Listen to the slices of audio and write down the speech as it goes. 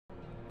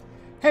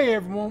Hey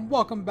everyone,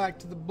 welcome back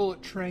to the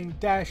Bullet Train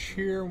Dash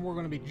here, and we're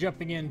going to be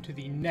jumping into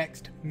the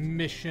next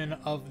mission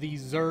of the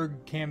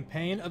Zerg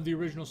campaign of the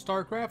original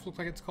Starcraft. Looks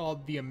like it's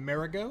called the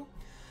Amerigo.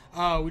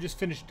 We just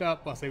finished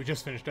up,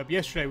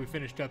 yesterday we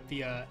finished up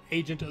the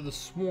Agent of the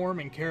Swarm,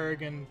 and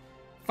Kerrigan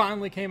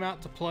finally came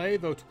out to play,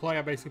 though to play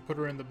I basically put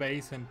her in the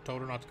base and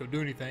told her not to go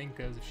do anything,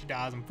 because if she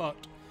dies I'm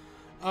fucked.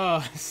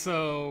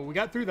 So we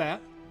got through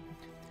that,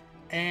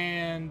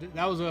 and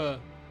that was a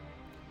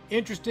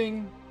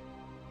interesting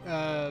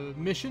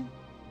mission.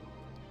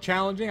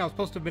 Challenging. I was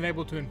supposed to have been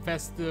able to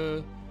infest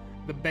the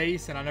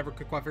base, and I never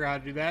could quite figure out how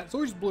to do that, so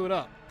we just blew it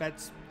up.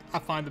 I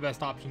find the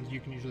best options you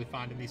can usually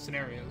find in these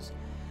scenarios.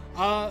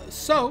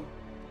 So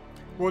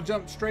we'll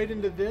jump straight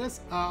into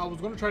this. I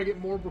was going to try to get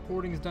more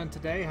recordings done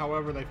today,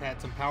 however they've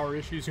had some power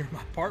issues here in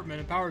my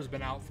apartment, and power's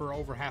been out for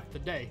over half the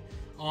day,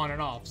 on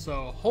and off.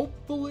 So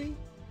hopefully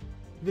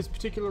this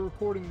particular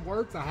recording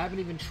works. I haven't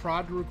even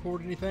tried to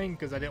record anything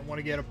because I didn't want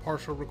to get a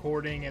partial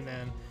recording and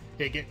then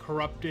it get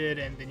corrupted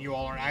and then you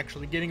all aren't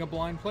actually getting a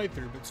blind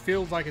playthrough. But it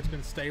feels like it's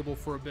been stable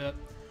for a bit,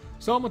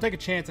 so I'm gonna take a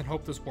chance and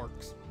hope this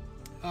works.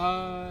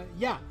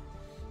 Yeah,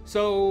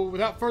 so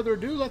without further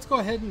ado, let's go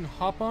ahead and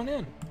hop on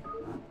in.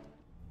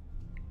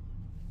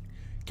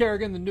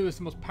 Kerrigan, the newest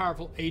and most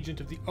powerful agent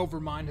of the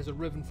Overmind, has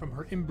arisen from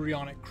her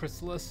embryonic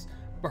chrysalis,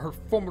 but her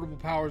formidable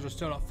powers are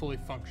still not fully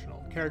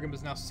functional. Kerrigan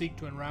must now seek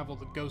to unravel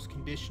the ghost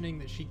conditioning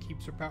that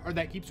keeps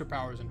her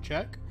powers in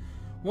check.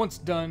 Once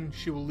done,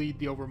 she will lead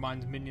the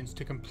Overmind's minions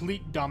to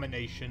complete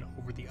domination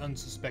over the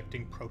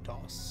unsuspecting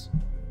Protoss.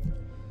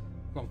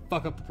 We're gonna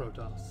fuck up the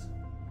Protoss.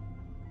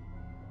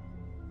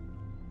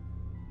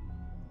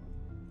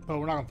 But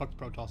we're not gonna fuck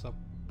the Protoss up.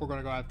 We're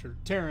gonna go after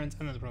Terrans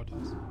and then the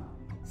Protoss.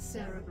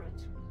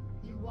 Cerebrate,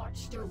 you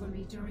watched over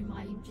me during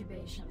my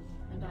incubation,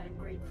 and I am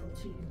grateful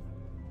to you.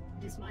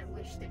 It is my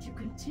wish that you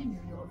continue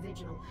your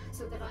vigil,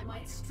 so that I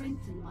might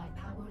strengthen my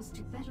powers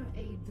to better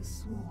aid the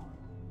Swarm.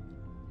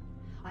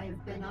 I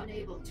have been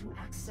unable to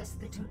access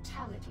the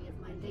totality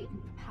of my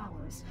latent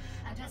powers,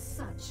 and as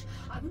such,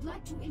 I would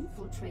like to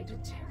infiltrate a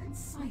Terran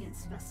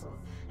science vessel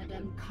and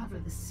uncover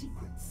the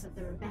secrets of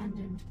their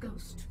abandoned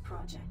ghost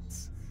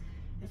projects.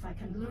 If I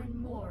can learn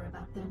more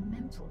about their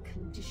mental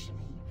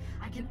conditioning,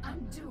 I can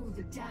undo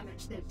the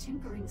damage their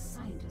tinkering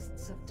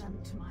scientists have done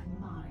to my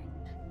mind.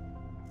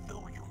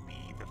 Though you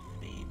be the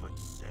favored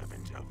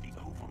servant of the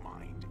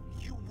Overmind,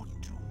 you would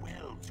do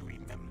well to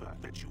remember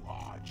that you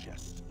are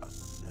just a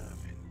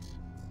servant.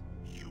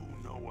 You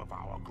know of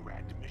our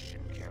grand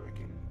mission,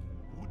 Kerrigan.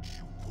 Would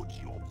you put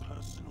your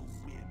personal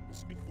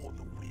whims before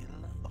the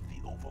will of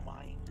the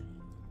Overmind?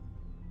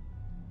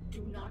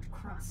 Do not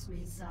cross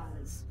me,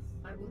 Zaz.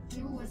 I will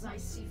do as I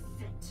see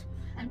fit,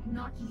 and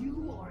not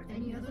you or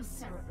any other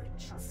Cerebrate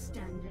shall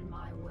stand in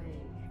my way.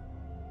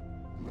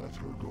 Let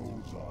her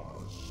go,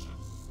 Zaz.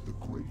 The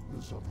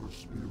greatness of her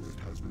spirit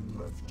has been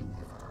left to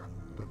her,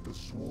 that the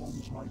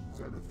swarms might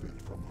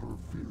benefit from her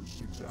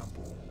fierce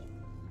example.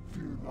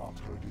 Fear not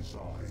her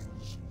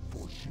designs,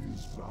 for she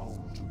is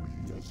bound to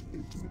me as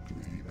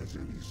intimately as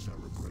any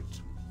Cerebrate.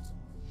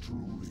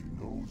 Truly,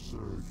 no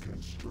Zerg can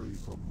stray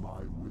from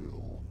my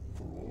will,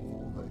 for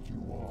all that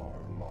you are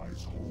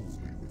lies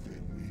wholly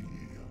within me.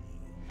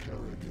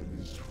 Kerrigan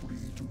is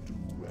free to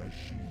do as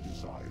she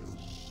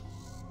desires.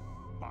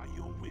 By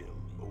your will,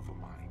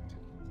 Overmind.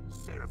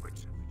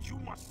 Cerebrate, you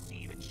must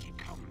see that she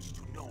comes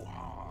to no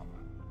harm.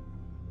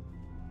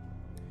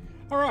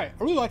 Alright,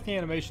 I really like the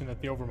animation that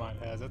the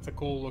Overmind has. That's a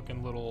cool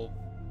looking little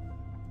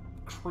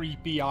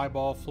creepy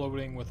eyeball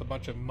floating with a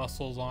bunch of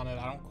muscles on it.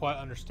 I don't quite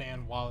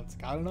understand why it's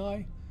got an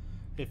eye.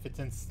 If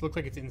looks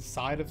like it's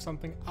inside of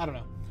something. I don't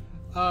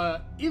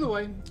know. Either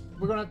way,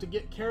 we're going to have to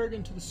get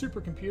Kerrigan to the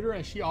supercomputer,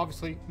 and she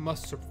obviously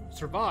must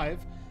survive.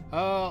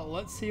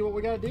 Let's see what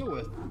we got to deal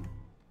with.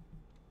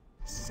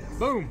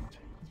 Boom!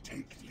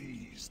 Take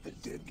these, the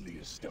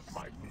deadliest of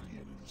my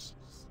minions.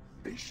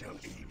 They shall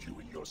aid you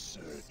in your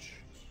search.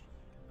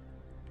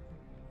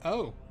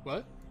 Oh,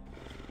 what?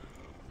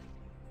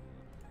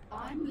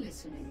 I'm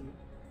listening.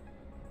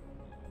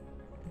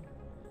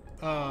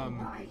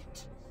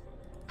 Right.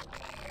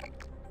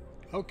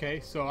 Okay,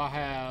 so I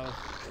have...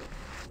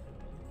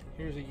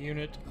 Here's a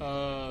unit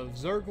of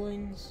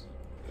Zerglings.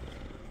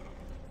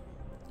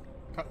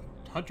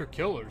 Hunter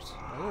Killers.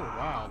 Oh,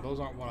 wow. Those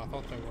aren't what I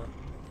thought they were.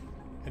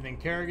 And then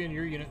Kerrigan,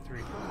 you're Unit 3.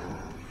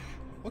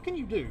 What can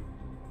you do?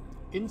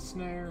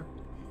 Ensnare,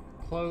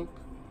 Cloak.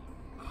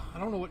 I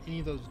don't know what any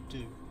of those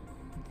do.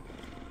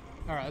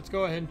 Alright, let's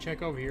go ahead and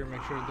check over here and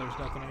make sure that there's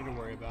nothing I need to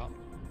worry about.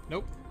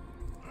 Nope.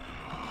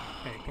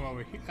 Okay, come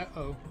over here.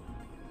 Uh-oh.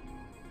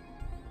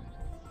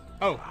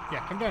 Oh,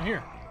 yeah, come down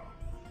here.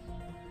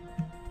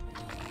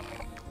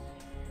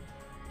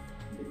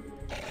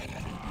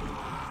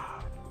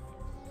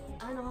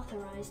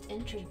 Unauthorized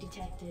entry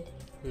detected.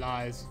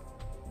 Lies.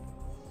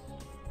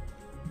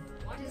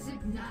 What is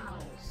it now?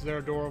 Is there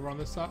a door over on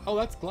this side? Oh,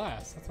 that's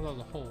glass. I thought that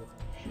was a hole.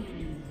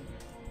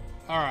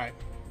 Alright.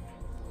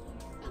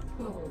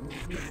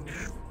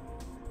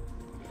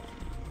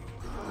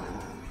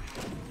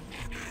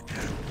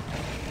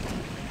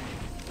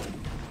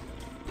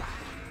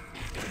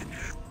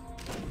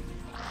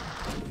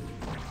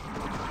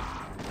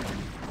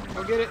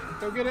 Go get it.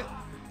 Go get it.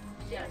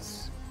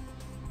 Yes.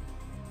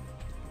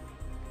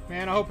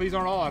 Man, I hope these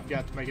aren't all I've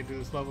got to make it through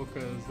this level,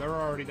 because they're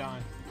already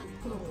dying.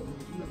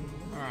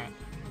 Alright.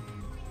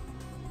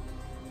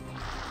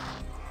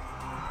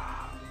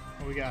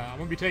 What we got? I'm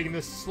going to be taking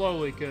this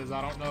slowly, because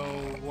I don't know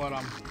what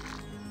I'm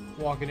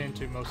walking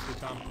into most of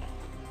the time.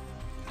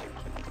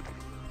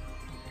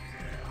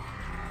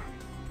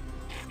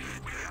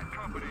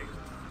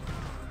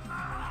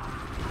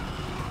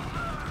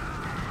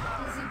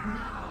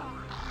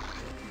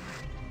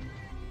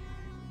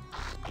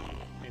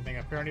 Anything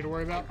up here I need to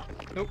worry about?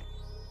 Nope.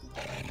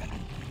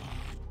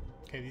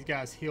 Okay, these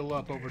guys heal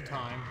up over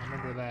time. I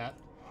remember that.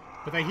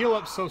 But they heal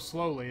up so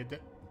slowly. Okay,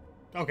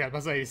 I was about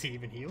to say, is he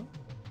even healing?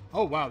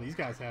 Oh, wow, these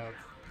guys have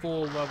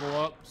full level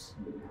ups.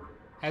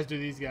 As do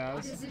these guys.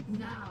 What is it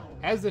now?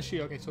 As does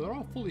she. Okay, so they're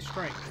all fully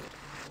strength.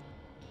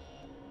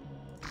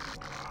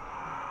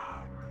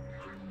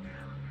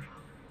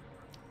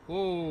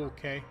 Whoa,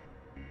 okay.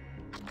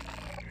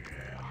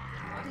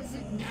 What is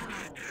it now?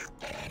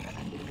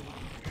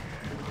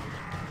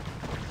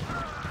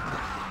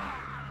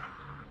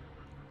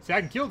 See, I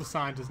can kill the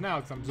scientist now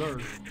because I'm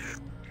Zerg.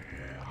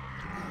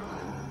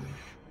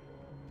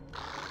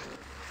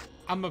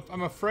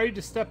 I'm afraid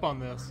to step on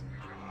this.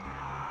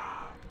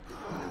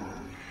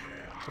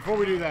 Before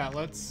we do that,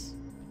 let's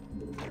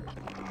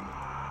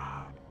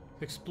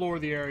explore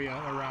the area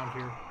around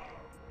here.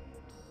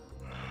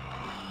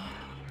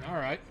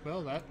 Alright,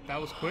 well that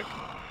was quick.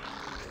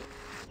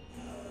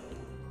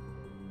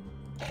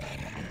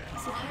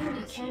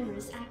 Security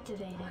cameras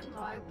activated.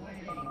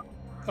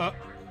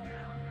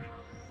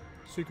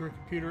 Secret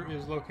computer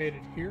is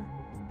located here.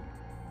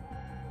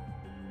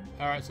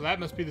 Alright, so that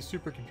must be the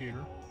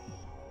supercomputer.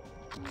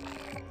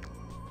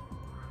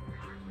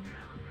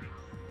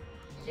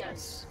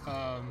 Yes.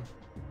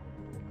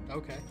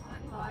 Okay.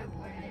 On my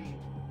way.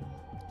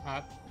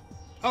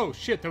 Oh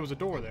shit, there was a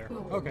door there.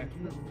 Okay.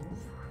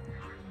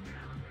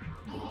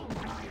 All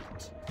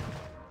right.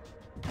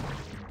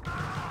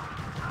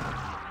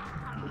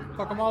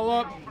 Fuck them all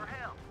up.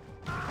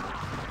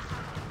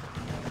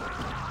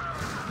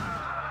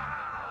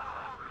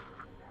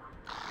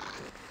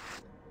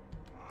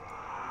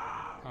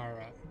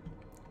 Alright.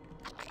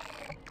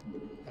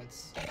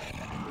 That's...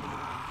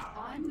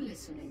 I'm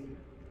listening.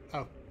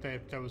 Oh,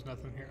 there was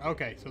nothing here.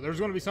 Okay, so there's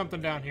going to be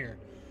something down here.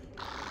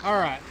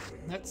 Alright,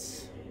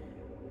 let's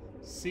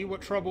see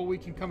what trouble we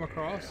can come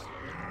across.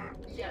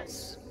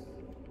 Yes.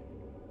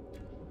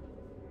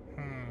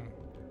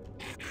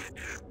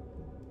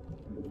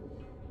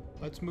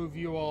 Let's move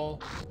you all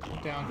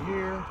down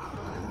here.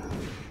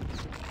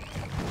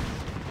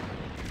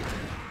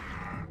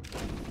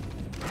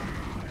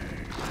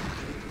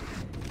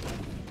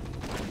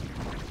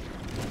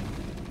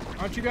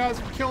 Aren't you guys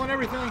killing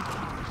everything?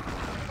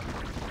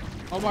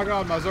 Oh my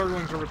god, my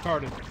Zerglings are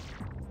retarded.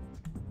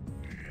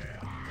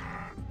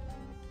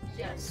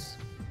 Yes.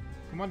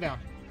 Come on down.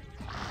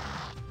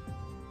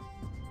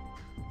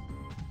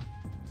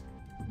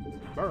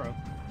 Burrow.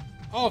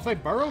 Oh, if they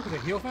burrow, could they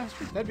heal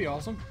faster? That'd be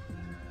awesome.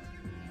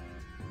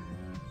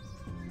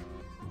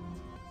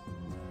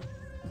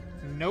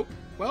 Nope.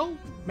 Well,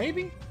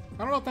 maybe. I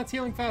don't know if that's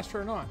healing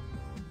faster or not.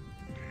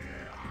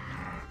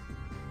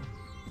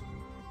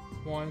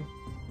 1,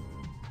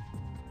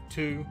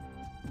 2.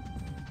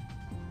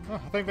 Oh,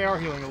 I think they are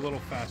healing a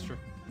little faster.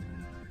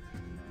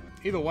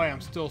 Either way,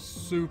 I'm still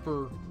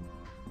super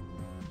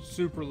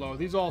low.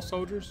 These all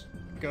soldiers?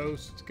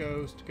 Ghosts,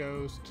 ghost,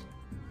 ghost,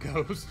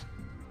 ghost,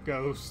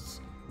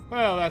 ghosts.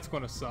 Well, that's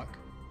gonna suck.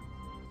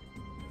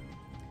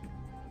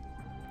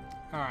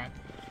 Alright.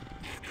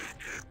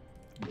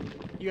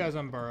 You guys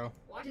unburrow.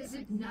 What is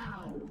it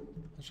now?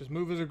 Let's just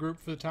move as a group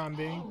for the time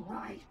being. All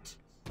right.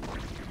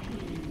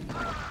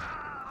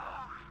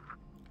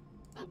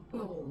 A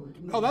bold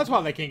move. Oh, that's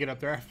why they can't get up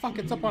there. Fuck,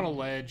 it's up on a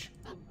ledge.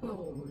 A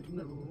bold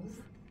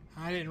move.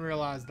 I didn't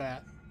realize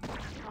that.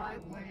 My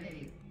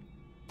way.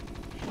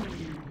 On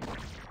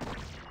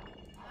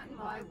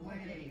my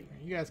way.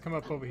 You guys come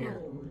up over here.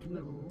 Bold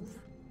move.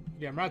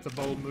 Yeah, right, it's a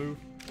bold move.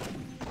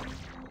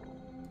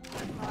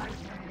 On my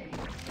way.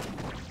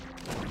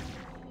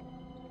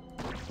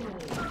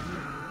 Bold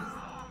move.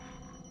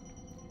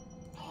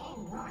 All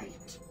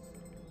right.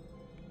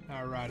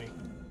 Alrighty. On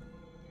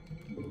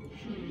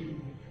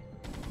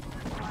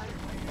my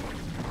way.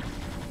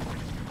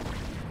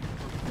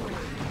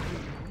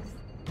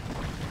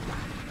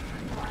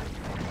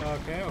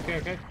 Okay, okay,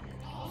 okay.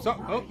 So,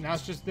 oh, now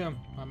it's just them.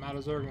 I'm out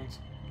of Zerglings.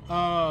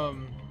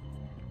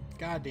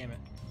 God damn it.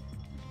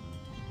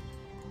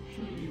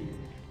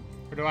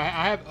 Or do I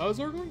have a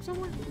Zergling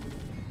somewhere?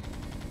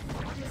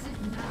 What is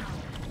it now?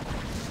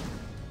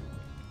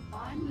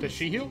 I'm Does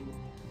she heal?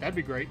 That'd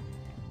be great.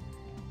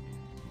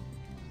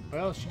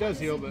 Well, she does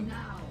heal, but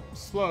now.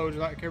 slow, just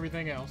like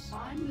everything else.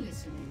 I'm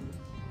listening.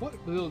 What?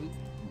 Little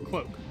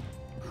cloak.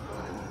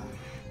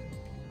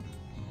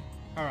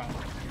 Alright.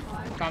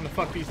 Time to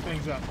fuck these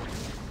things up.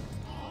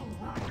 All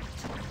right.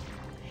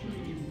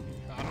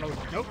 I don't know.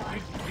 Nope,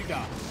 you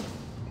die.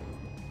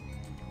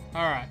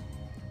 Alright.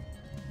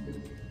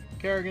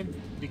 Kerrigan,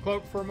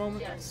 decloak for a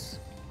moment. Yes.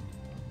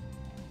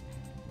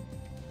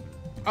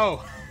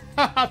 Oh,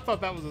 I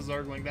thought that was a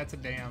Zergling. That's a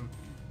damn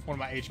one of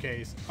my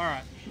HKs.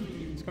 Alright,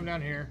 let's come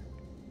down here.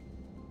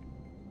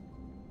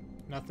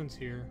 Nothing's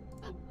here.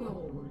 A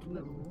bold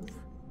move.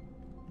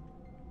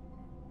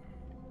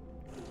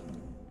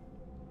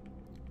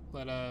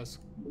 Let us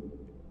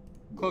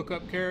cloak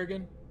up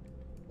Kerrigan.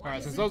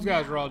 Alright, since those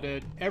guys are all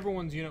dead,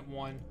 everyone's Unit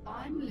 1.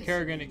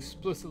 Kerrigan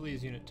explicitly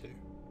is Unit 2.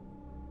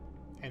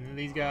 And then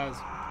these guys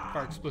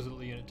are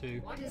explicitly Unit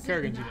 2.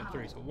 Kerrigan's Unit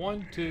 3. So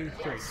 1, 2,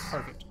 3.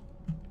 Perfect.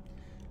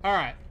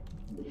 Alright.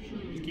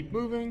 Keep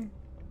moving.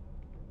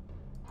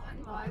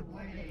 On my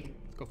way.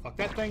 Let's go fuck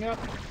that thing up.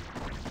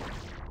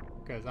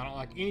 Because I don't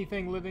like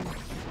anything living.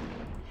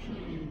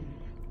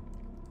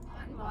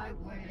 On my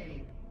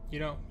way. You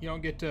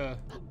don't get to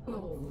A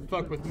bold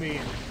fuck with me.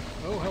 And,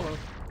 oh, hello.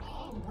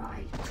 All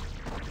right.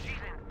 She's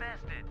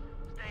infested.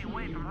 Stay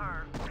away from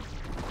her.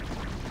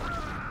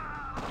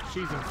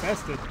 She's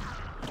infested.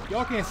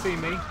 Y'all can't see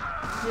me.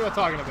 What are y'all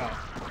talking about?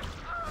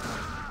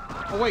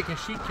 Oh wait, can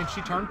she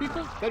turn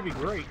people? That'd be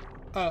great.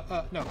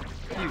 No.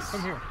 You,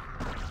 come here.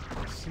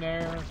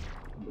 Snare,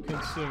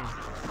 consume.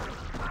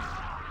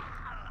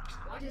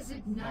 What is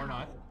it now? Or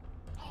not.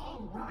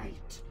 All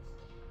right.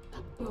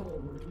 A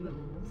bold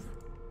move.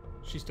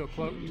 She's still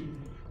cloaked.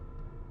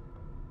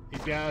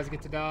 These guys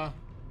get to die.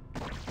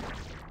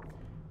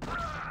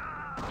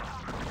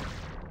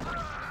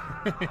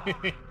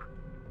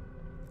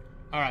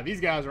 Alright,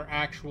 these guys are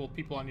actual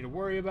people I need to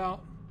worry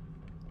about.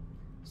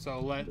 So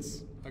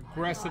let's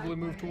aggressively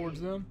move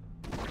towards them.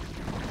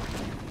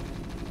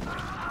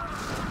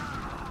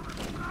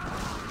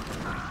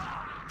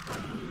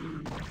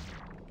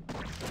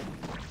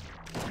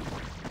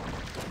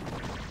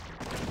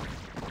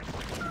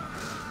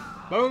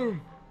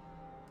 Boom!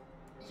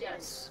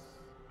 Yes.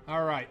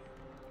 Alright,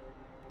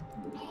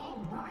 All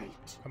right.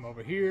 come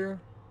over here.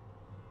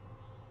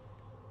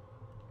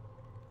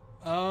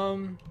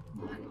 On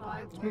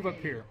my Let's move up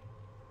here.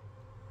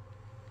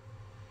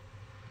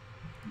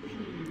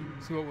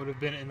 See what would have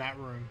been in that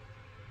room.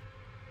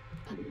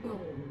 A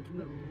bold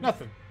move.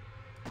 Nothing.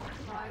 On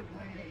my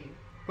way.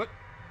 What?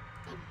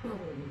 A bold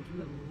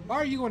move. Why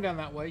are you going down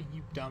that way,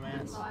 you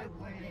dumbass? On my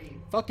way.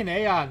 Fucking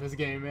AI in this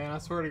game, man. I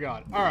swear to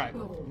God. Alright,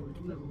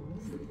 Bold move.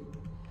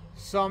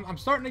 so I'm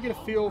starting to get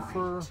a feel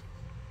for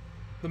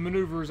the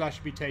maneuvers I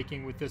should be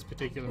taking with this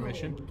particular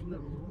mission. Bold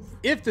move.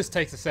 If this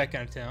takes a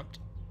second attempt,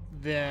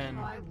 then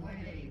My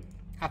way.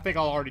 I think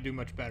I'll already do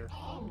much better.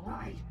 All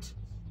right.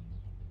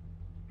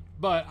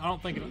 But I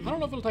don't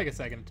know if it'll take a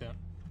second attempt.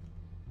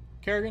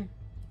 Kerrigan,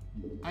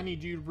 I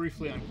need you to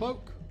briefly uncloak,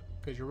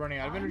 because you're running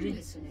out of I'm energy.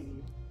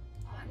 listening.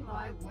 On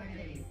my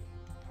way.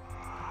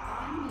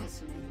 I'm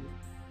listening.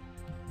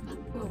 A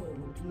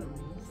bold move.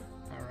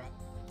 Alright.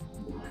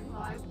 On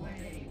my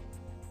way.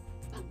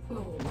 A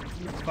bold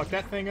move. Let's fuck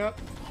that thing up.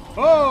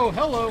 Oh,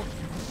 hello!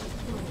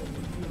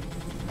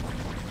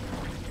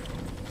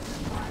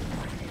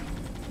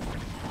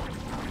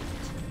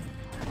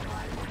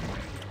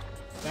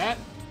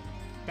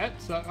 That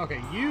sucks.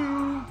 Okay,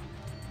 you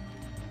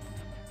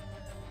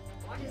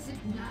What is it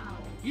now?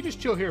 just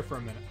chill here for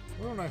a minute.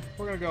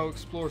 We're gonna go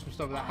explore some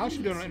stuff with that. How's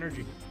she doing on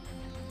energy?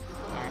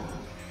 Alright.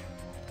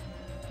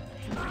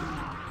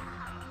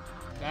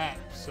 That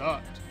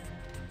sucked.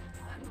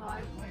 On my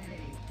way.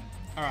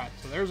 Alright,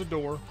 so there's a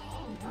door.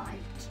 All right.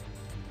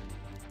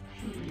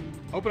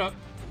 Open up.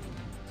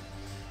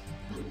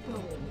 A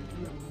bold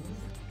move.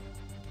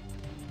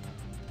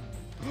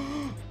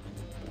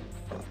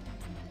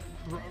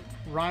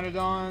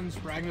 Rhinodons,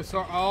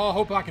 Ragnarsar. Oh, I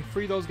hope I can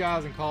free those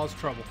guys and cause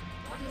trouble.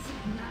 What is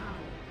it now?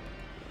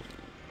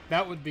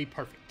 That would be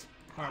perfect.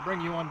 Alright,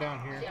 bring you on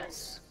down here.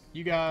 Yes.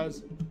 You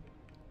guys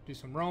do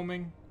some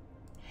roaming.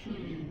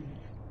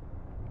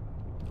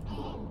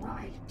 All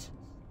right.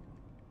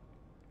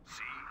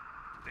 See?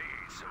 They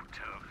ain't so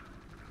tough.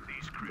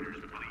 These critters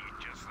bleed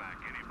just like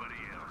anybody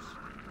else.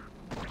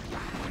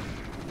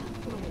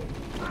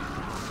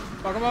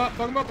 Fuck them up,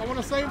 fuck them up. I want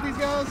to save these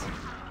guys.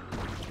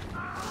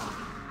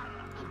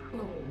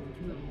 Bold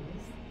move.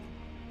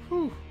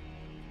 Whew.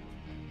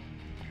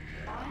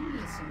 I'm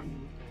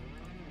listening.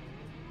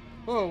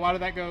 Whoa, why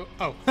did that go?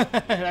 Oh,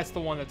 that's the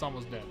one that's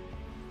almost dead.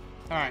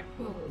 Alright,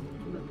 Bold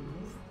move.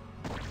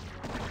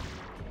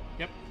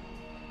 yep.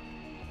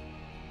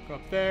 Go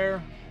up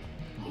there.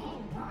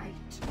 All right.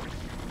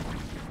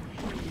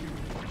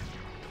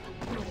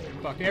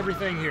 Fuck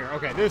everything here.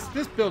 Okay, this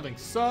building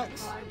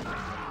sucks.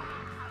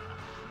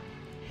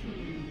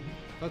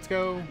 Let's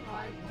go.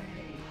 My way.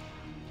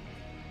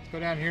 Let's go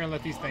down here and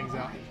let these things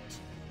out.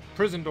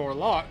 Prison door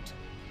locked.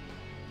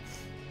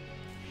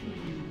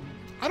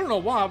 I don't know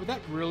why, but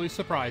that really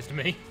surprised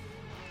me.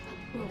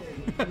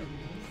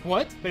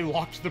 What? They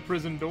locked the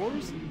prison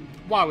doors?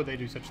 Why would they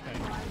do such a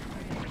thing?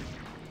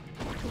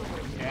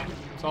 Yeah,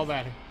 saw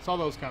that. Saw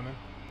those coming.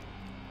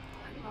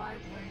 My way.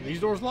 Are these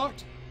doors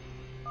locked?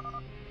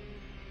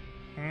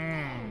 Hmm.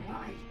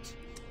 Right.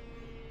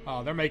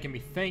 Oh, they're making me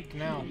think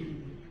now.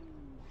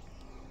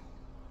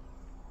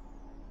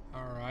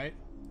 Alright.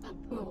 A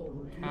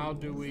bold How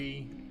do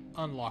we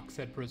unlock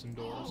said prison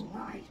doors? All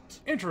right.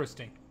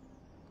 Interesting.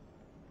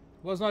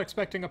 Was not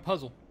expecting a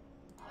puzzle.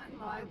 On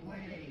my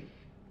way.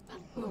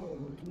 A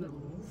bold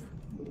move.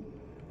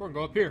 We're gonna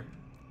go up here.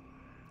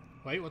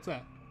 Wait, what's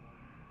that?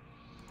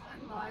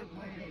 On my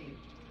way.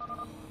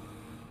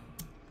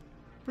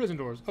 Prison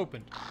doors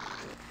opened.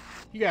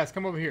 You guys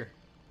come over here.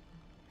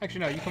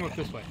 Actually, no, you come up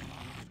this way.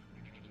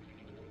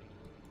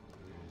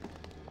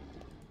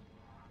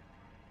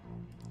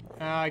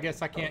 I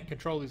guess I can't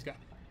control these guys.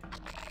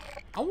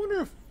 I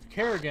wonder if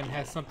Kerrigan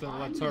has something that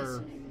lets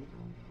her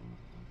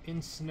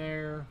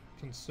ensnare,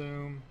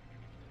 consume.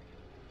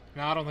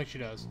 No, I don't think she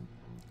does.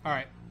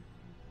 Alright.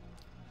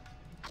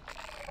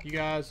 You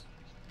guys.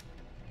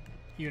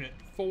 Unit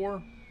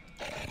 4.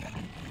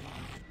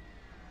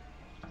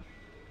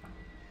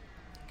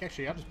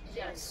 Actually, I'll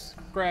just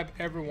grab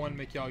everyone,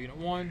 make y'all unit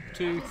 1,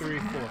 2, 3,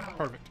 4.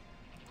 Perfect.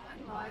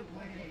 On my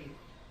way.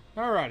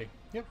 Alrighty.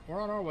 Yep,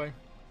 we're on our way.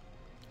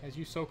 As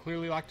you so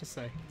clearly like to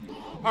say.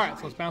 Alright,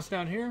 so let's bounce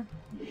down here.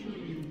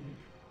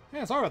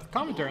 Yeah, sorry about the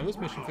commentary. This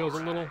mission feels a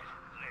little...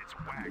 Let's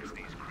wax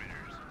these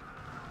critters.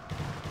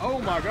 Oh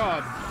my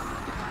god.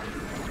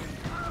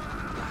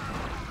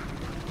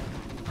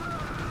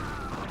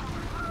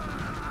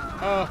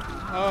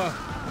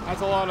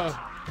 That's a lot of...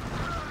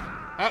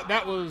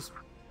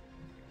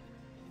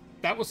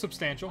 That was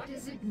substantial. What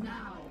is it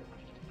now?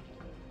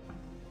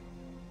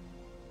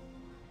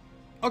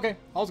 Okay,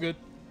 all's good.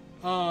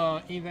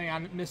 Anything I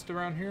missed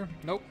around here?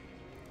 Nope.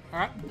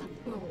 Alright.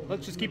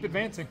 Let's just keep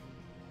advancing.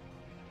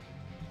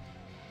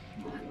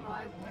 On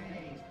my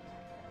way.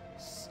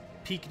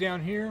 Peek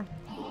down here.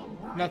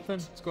 Nothing.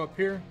 Let's go up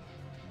here.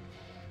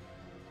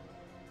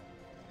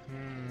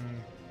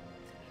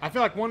 I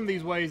feel like one of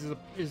these ways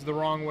is the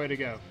wrong way to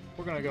go.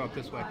 We're gonna go up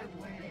this way.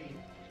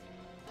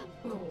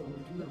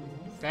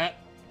 That...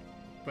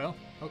 Well,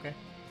 okay.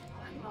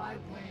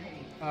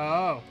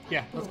 Oh,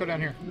 yeah, let's go down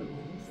here.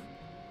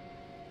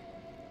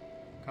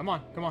 Come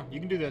on, come on. You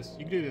can do this.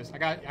 You can do this. I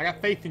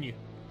got faith in you.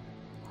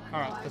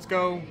 Alright, let's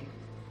go.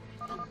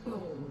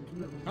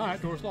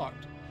 Alright, door's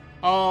locked.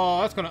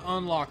 Oh, that's gonna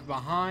unlock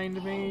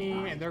behind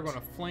me, and they're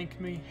gonna flank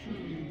me.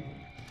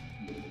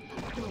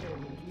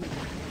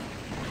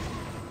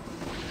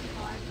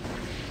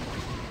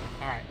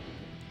 Alright.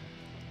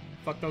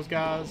 Fuck those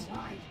guys.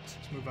 Let's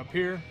move up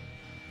here.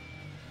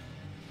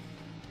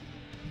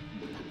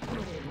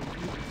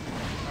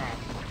 Alright.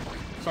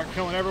 Start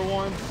killing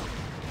everyone.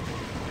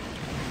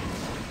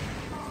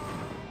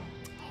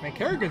 Man,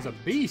 Kerrigan's a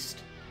beast.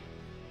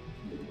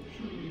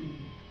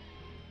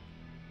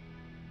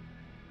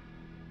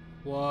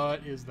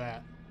 What is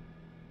that?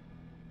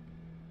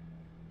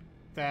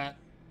 That.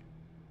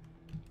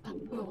 We're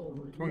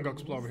gonna go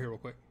explore over here real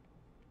quick.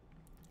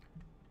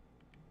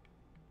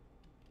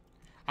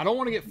 I don't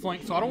want to get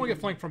flanked, so I don't want to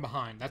get flanked from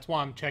behind. That's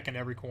why I'm checking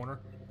every corner.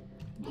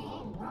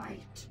 All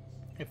right.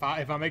 If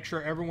I make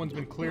sure everyone's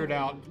been cleared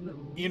out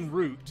en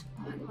route.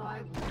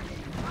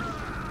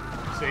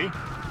 See?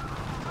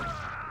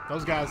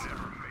 Those guys. Make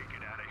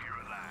it out of here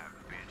alive,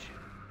 bitch.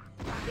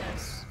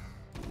 Yes.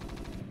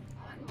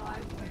 On my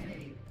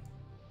way.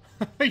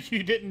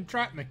 You didn't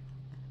trap me.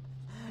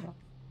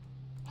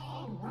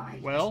 All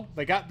right. Well,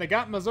 they got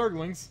my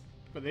Zerglings,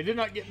 but they did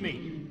not get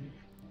me.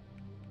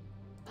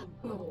 A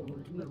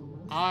bold move.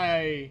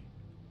 I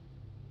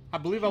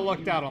believe I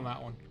lucked out on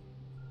that one.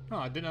 No,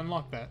 I didn't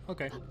unlock that.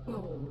 Okay.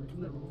 Bold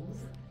move.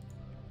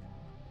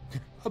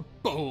 A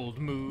bold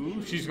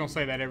move. She's gonna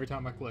say that every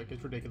time I click.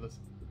 It's ridiculous.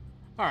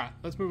 Alright,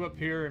 let's move up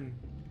here and...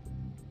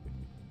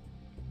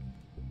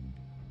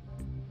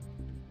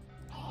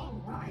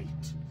 All right.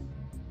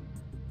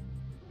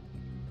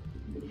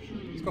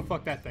 Let's go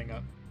fuck that thing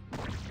up.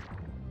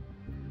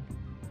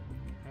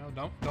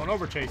 No, don't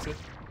overchase it.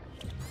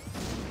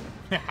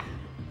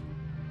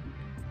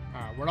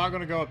 Alright, we're not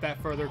gonna go up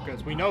that further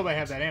because we know they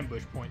have that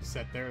ambush point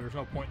set there. There's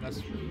no point in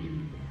us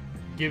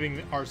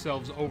giving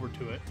ourselves over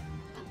to it.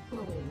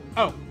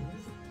 Oh.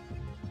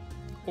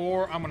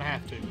 Or I'm gonna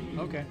have to.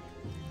 Okay.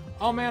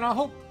 Oh man, I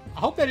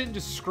hope that didn't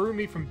just screw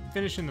me from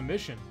finishing the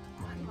mission.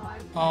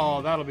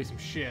 Oh, that'll be some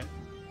shit.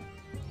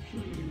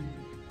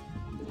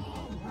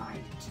 All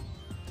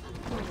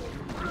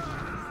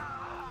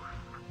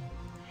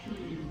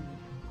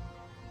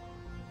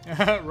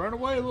right. Run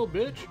away, little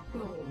bitch.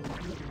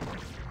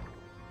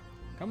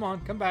 Come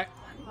on, come back.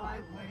 On my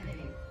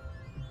way.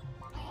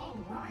 All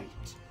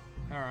right.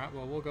 Alright,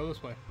 well, we'll go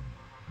this way.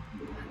 On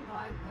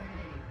my way.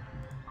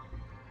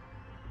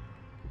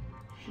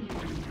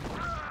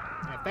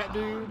 Got that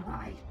dude. All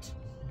right.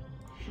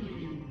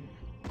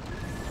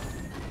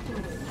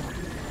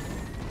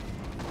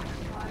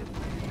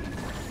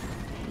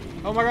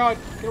 Oh my god!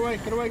 Get away,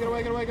 get away, get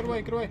away, get away, get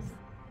away, get away.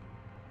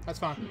 That's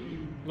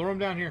fine. Lure him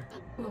down here.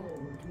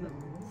 Bold move.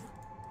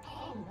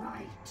 All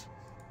right.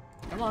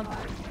 Come on.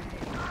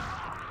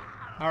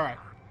 Alright.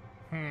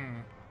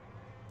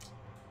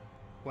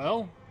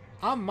 Well,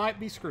 I might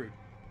be screwed.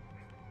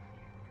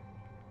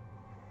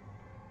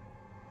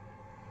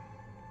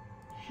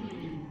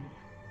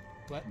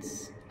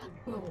 Let's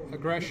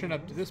aggression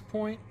up to this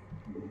point.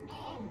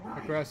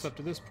 Aggress up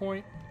to this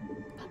point.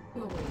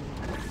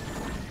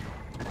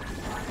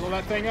 Blow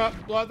that thing up.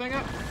 Blow that thing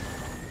up.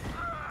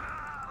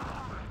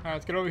 Alright,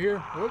 let's get over here.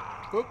 Whoop,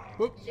 whoop,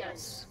 whoop.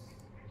 Yes.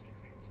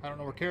 I don't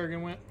know where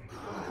Kerrigan went.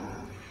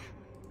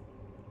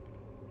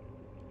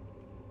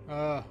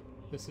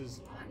 This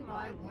is... On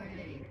my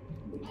way.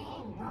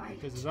 All right.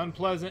 This is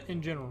unpleasant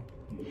in general.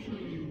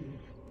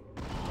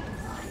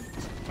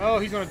 Oh,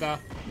 he's gonna die.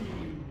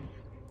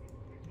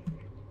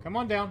 Come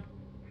on down.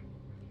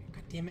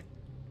 God damn it.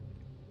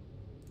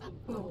 A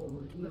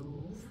bold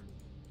move.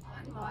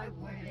 On my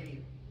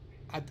way.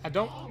 I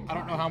don't know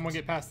how I'm gonna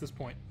get past this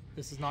point.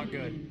 This is not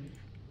good.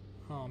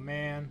 Oh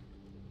man.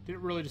 Did it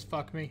really just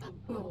fuck me? A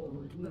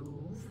bold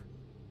move.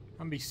 I'm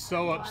gonna be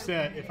so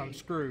upset if I'm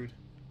screwed.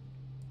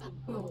 A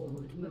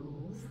bold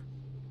move.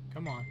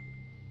 Come on.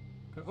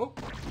 Oh!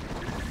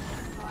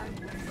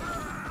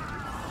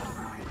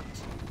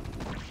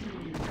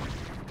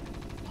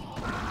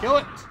 Kill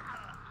it!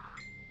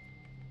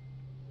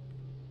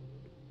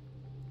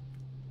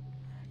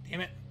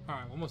 Damn it.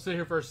 Alright, I'm gonna sit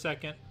here for a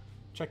second.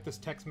 Check this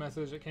text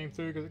message that came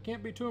through because it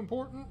can't be too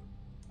important.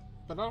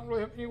 But I don't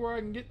really have anywhere I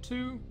can get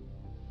to.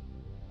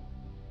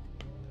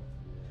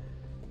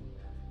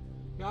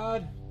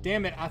 God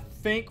damn it. I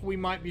think we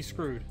might be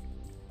screwed.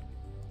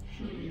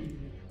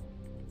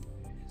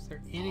 Is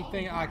there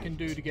anything I can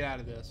do to get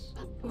out of this?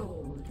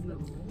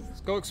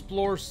 Let's go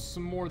explore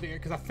some more of the area,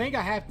 because I think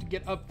I have to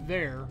get up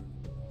there.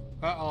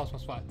 I lost my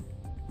spot.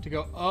 To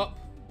go up.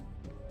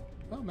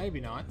 Well, maybe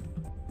not.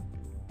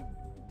 I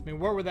mean,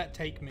 where would that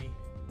take me?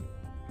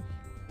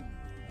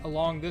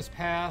 Along this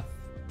path.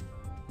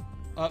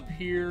 Up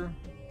here.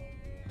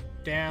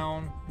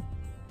 Down.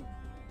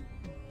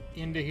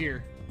 Into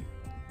here.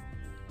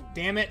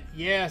 Damn it.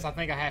 Yes, I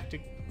think I have to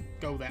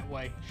go that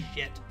way.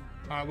 Shit.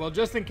 Alright, well,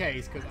 just in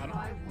case, because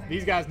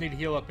these guys need to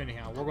heal up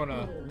anyhow. We're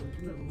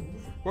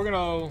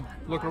gonna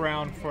look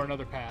around for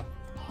another path.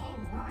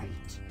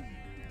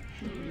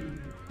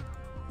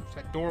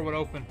 That door would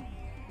open.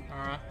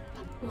 Alright.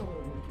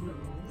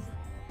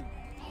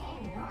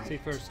 See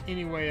if there's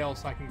any way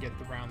else I can get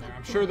around there.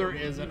 I'm sure there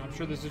isn't. I'm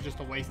sure this is just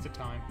a waste of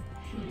time.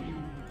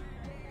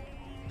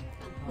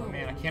 Oh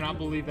man, I cannot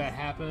believe that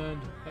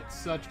happened. That's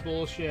such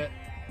bullshit.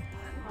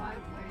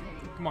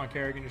 Come on,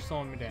 Kerrigan, you're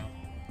slowing me down.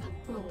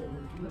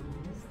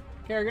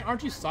 Kerrigan,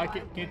 aren't you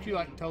psychic? Can't you,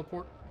 like,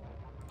 teleport?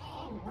 See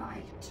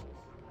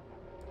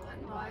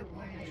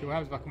what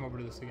happens if I come over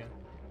to this again.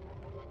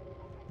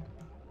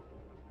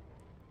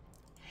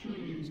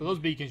 So those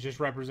beacons just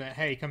represent,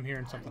 hey, come here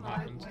and something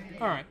happens.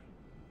 Alright.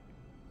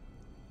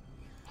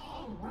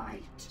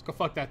 Let's go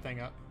fuck that thing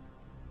up.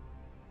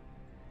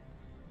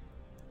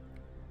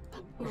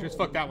 Let's just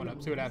fuck that one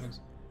up, see what happens.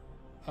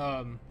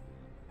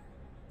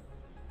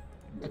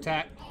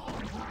 Attack.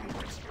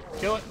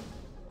 Kill it.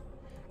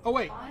 Oh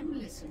wait.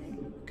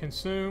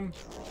 Consume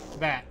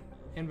that.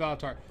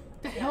 Involuntary.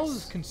 What the hell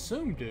does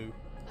consume do?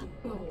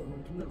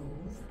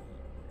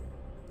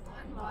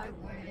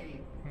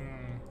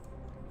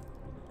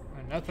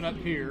 Nothing up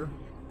here.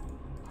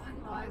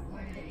 I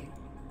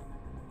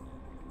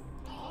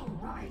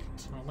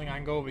don't think I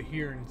can go over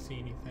here and see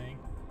anything.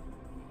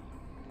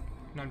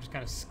 And I'm just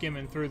kind of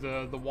skimming through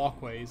the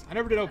walkways. I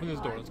never did open this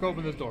door. Let's go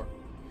open this door.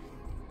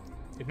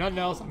 If nothing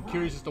else, I'm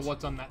curious as to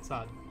what's on that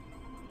side.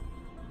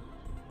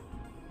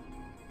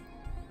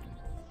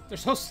 They're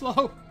so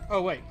slow.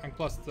 Oh wait, I can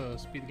plus the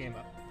speed of the game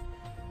up.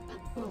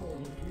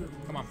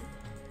 Come on.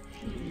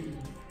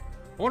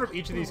 I wonder if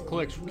each of these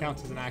clicks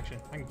counts as an action.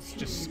 I can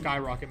just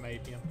skyrocket my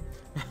APM.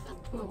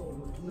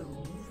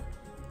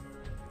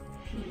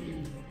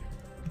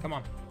 Come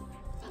on.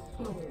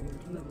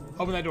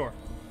 Open that door.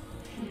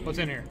 What's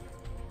in here?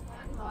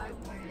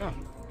 Oh,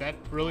 that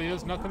really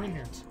is nothing in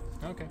here.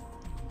 Okay.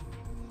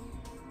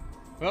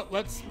 Well,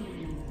 let's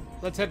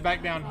head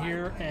back down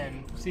here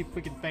and see if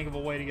we can think of a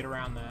way to get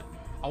around that.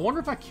 I wonder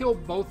if I kill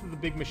both of the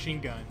big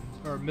machine guns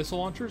or missile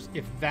launchers,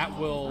 if that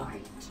will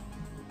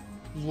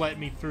let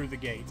me through the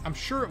gates. I'm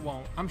sure it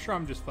won't. I'm sure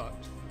I'm just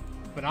fucked.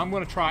 But I'm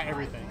going to try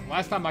everything.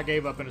 Last time I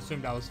gave up and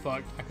assumed I was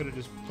fucked, I could have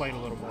just played a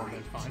little more and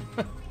been fine.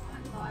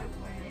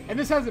 And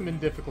this hasn't been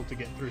difficult to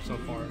get through so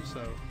far,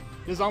 so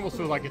this almost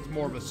feels like it's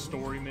more of a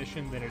story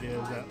mission than it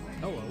is a...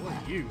 Hello, what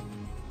are you?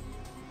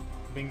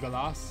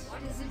 Bingalas?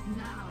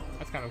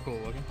 That's kind of cool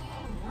looking.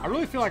 I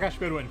really feel like I should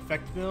be able to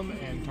infect them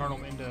and turn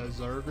them into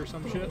Zerg or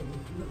some shit.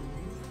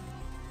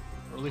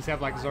 Or at least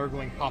have like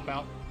Zergling pop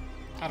out.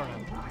 I don't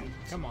know.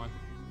 Come on.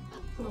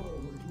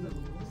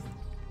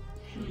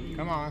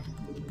 Come on.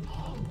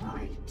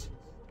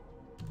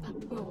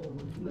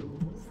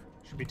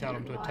 Should be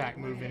telling them to attack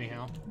move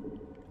anyhow.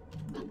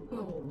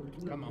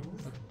 Come on.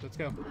 Let's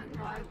go.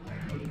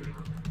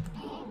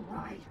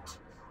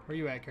 Where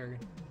you at, Kerrigan?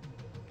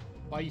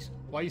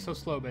 Why you so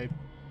slow, babe?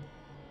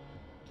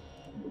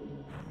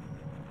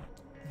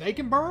 They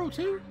can burrow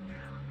too?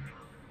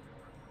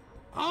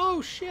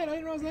 Oh shit, I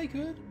didn't realize they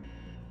could.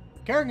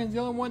 Kerrigan's the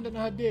only one that doesn't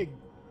know how to dig.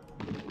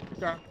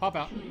 Alright, pop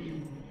out.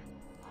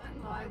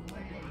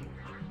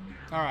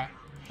 Alright.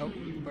 Oh,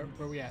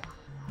 where we at?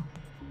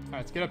 Alright,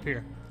 let's get up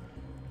here.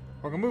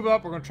 We're gonna move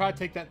up, we're gonna try to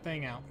take that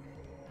thing out.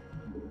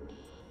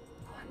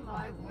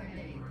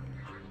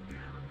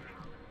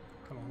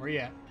 Come on, where you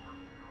at?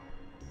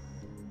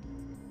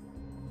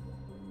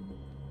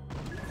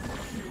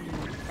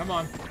 Come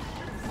on.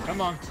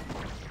 Come on.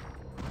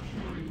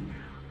 On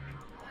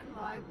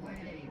my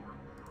way.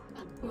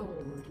 A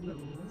bold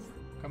move.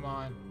 Come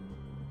on.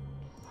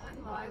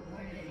 On my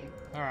way.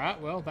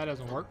 Alright, well, that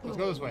doesn't work. Let's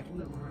go this way.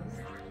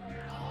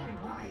 All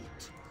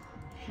right.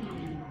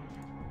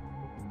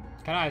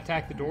 Can I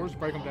attack the doors?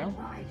 Break them down?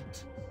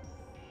 Right.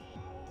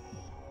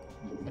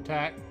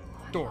 Attack.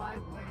 Door. My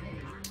way.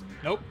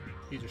 Nope.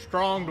 These are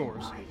strong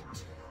doors.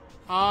 Right.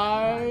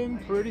 I'm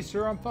pretty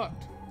sure I'm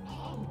fucked.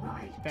 All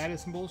right. That is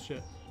some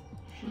bullshit.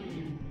 A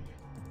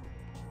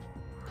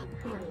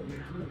bold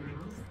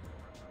move.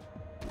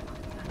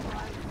 On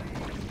my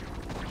way.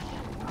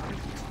 All right.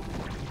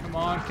 Come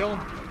on, kill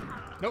him.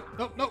 Nope,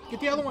 nope, nope. Get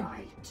the other one.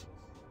 Right.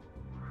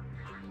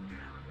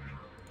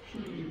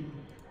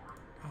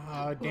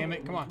 Damn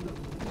it. Come on.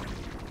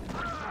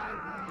 My way.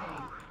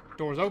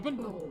 Doors open.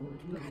 Bold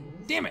move.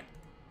 Damn it.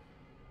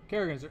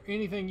 Kerrigan, is there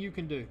anything you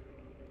can do?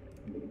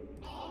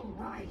 All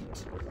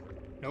right.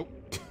 Nope.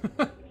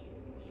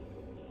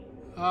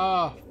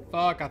 Oh,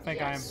 fuck. I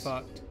think I am Yes.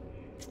 fucked.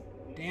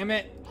 Damn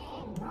it.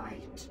 All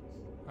right.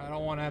 I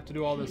don't want to have to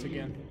do all this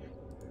again.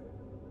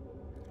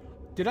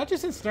 Did I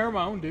just ensnare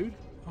my own dude?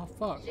 Oh, fuck.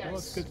 Well,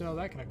 it's Yes. good to know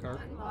that can occur.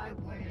 On my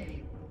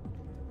way.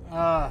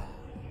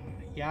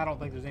 Yeah, I don't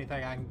think there's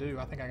anything I can do.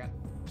 I think I got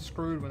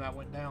screwed when that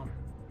went down.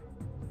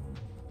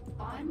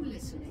 I'm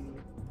listening.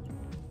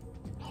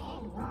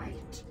 All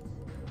right.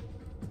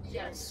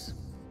 Yes.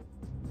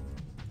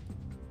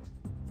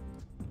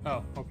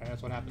 Oh, okay.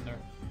 That's what happened there.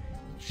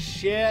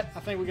 Shit. I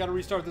think we got to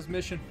restart this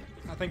mission.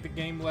 I think the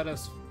game let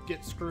us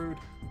get screwed.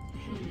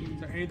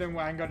 Is there anything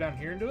where I can go down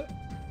here and do it?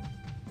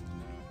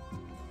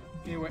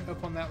 Anyway,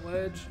 up on that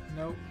ledge?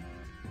 Nope.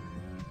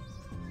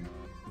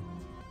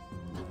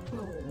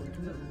 Bold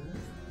move.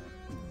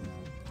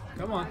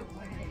 Come on. My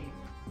way.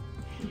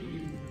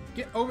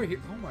 Get over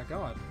here. Oh my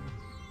god.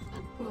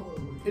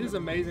 Bold. It is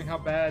amazing how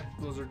bad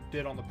Blizzard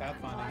did on the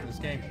pathfinding in this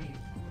game.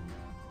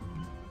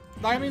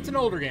 I mean, it's an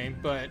older game,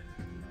 but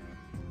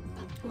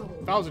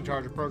if I was in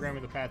charge of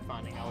programming the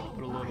pathfinding, I would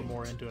put a little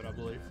more into it, I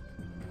believe.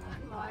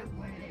 On my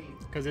way.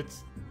 Because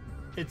it's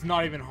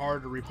not even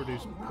hard to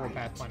reproduce poor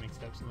pathfinding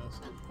steps in this.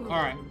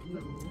 Alright.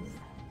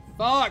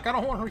 Fuck, I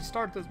don't want to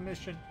restart this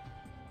mission.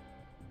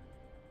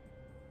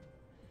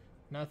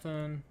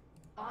 Nothing.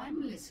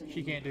 I'm listening.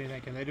 She can't do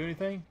anything. Can they do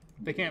anything?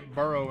 They can't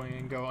burrow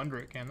and go under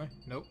it, can they?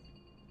 Nope.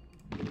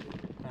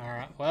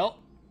 Alright, well.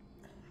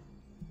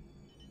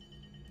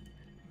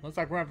 Looks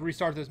like we're going to have to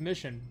restart this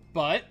mission.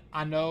 But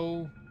I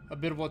know a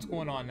bit of what's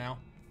going on now.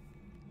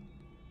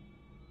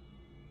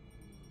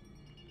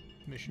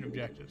 Mission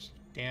objectives.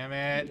 Damn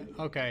it.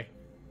 Okay.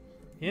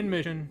 In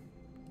mission.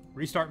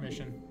 Restart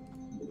mission.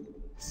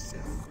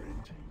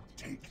 Sacred,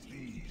 take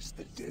these,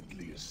 the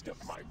deadliest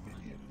of my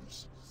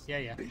minions. Yeah,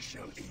 yeah. They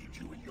shall aid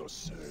you in your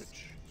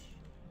search.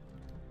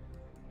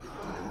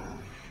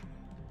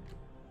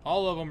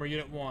 All of them are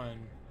Unit 1.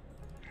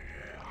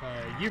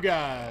 You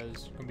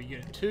guys are going to be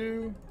Unit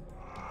 2,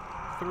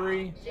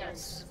 3,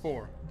 Yes.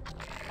 4.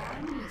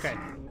 Okay.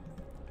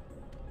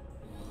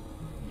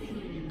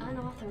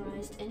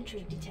 Unauthorized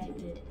entry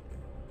detected.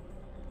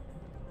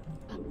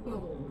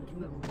 Bold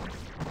move.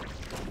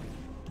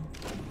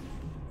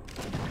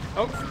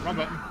 Oh, wrong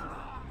button.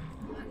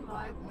 On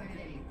my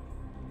way.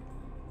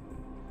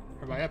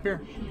 Everybody up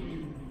here?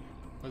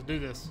 Let's do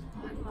this.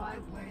 On my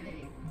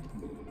way.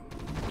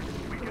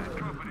 We got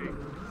company.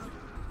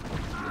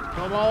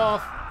 Kill them all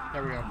off.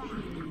 There we go.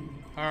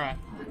 Alright.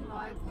 On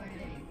my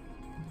way.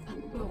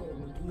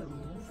 Bold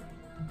move.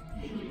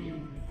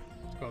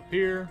 Let's go up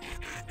here.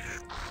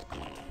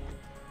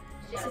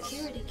 Yes.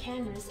 Security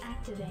cameras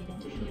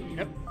activated.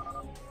 Yep.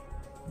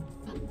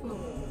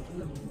 Bold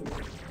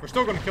move. We're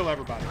still going to kill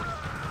everybody. On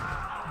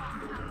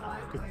my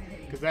way.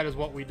 Because that is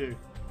what we do.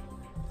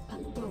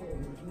 Bold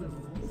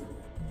move.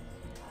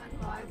 On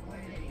my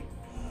way.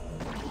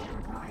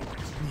 All right.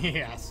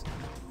 Yes.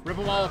 Rip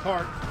them all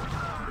apart.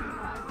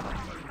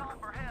 Call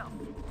for help.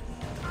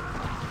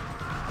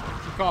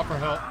 You call for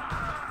help.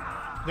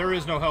 There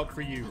is no help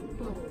for you.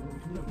 Bold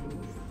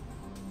move.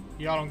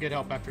 Y'all don't get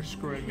help after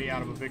screwing me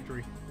out of a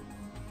victory.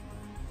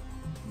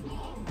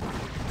 On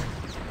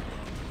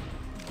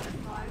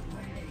my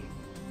way.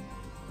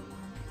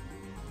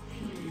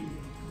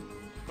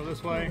 Go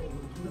this way.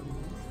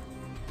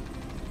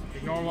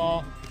 Ignore them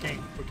all.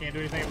 We can't do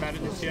anything about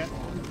it just yet.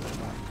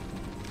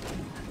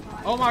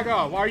 Oh my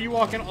god, why are you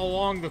walking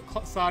along the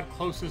side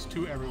closest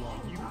to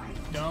everyone? You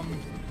dumb.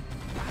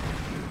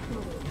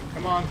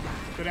 Come on,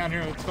 go down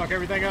here. Let's fuck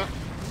everything up.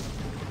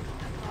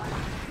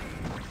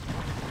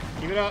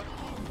 Keep it up.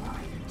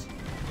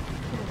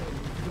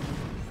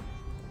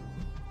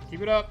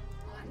 Keep it up.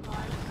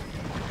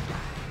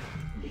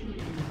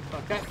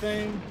 Fuck that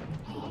thing.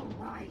 All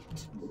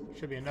right.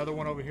 Should be another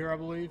one over here, I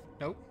believe.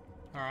 Nope.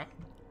 Alright.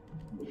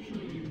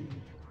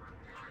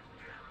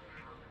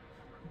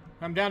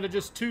 I'm down to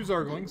just 2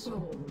 Zerglings,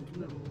 Bold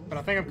move. but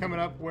I think I'm coming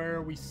up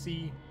where we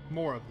see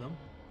more of them.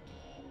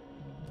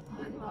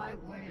 On my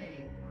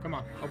way. Come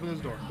on, open this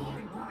door. All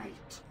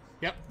right.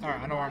 Yep, alright,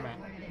 I know where I'm at.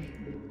 Way.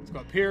 Let's go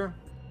up here.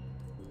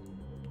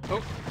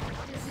 Oh.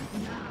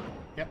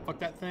 Yep, fuck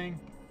that thing.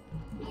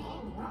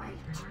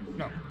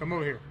 No, come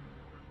over here.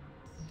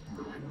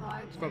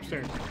 Let's go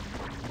upstairs.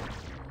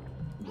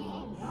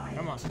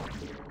 Come on.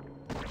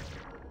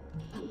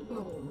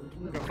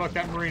 Go fuck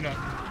that marine up.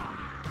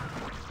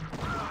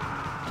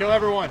 Kill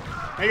everyone.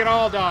 Make it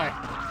all die.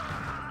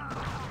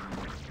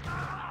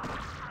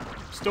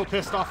 Still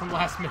pissed off from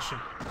last mission.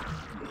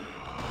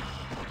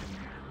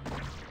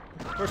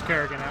 Where's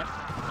Kerrigan at?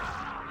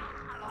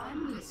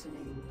 I'm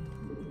listening.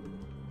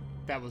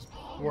 That was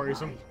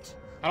worrisome.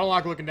 I don't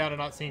like looking down and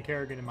not seeing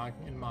Kerrigan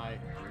in my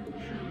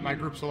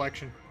group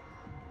selection.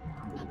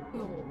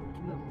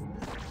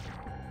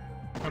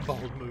 A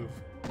bold move.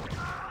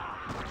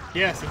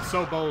 Yes, it's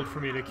so bold for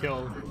me to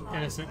kill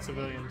innocent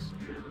civilians.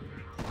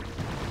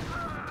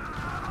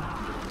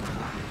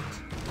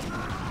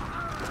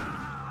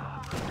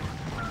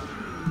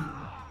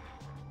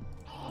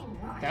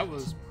 That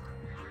was...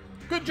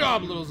 Good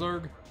job, little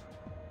Zerg.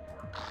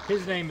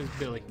 His name is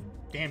Billy.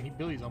 Damn,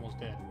 Billy's almost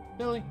dead.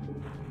 Billy?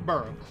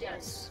 Burrow.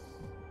 Yes.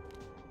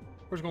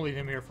 We're just gonna leave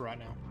him here for right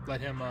now.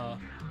 Let him,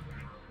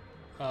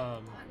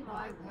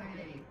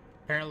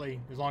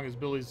 apparently, as long as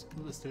Billy's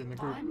listed in the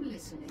group. I'm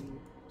listening.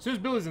 As soon as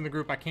Billy's in the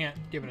group, I can't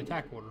give an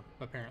attack order,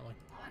 apparently.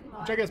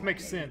 Which I guess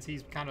makes sense.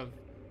 He's kind of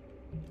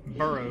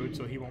burrowed,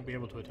 so he won't be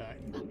able to attack.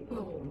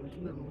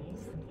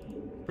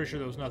 Pretty sure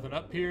there was nothing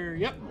up here.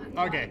 Yep.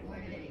 Okay.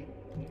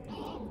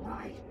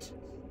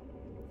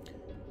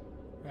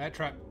 That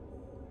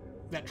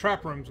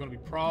trap room's gonna be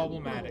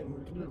problematic.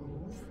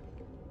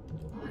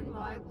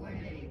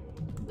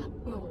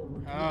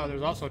 Oh,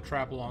 there's also a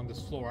trap along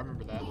this floor. I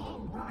remember that.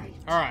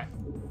 Alright.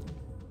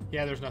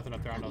 Yeah, there's nothing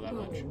up there. I know that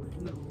much.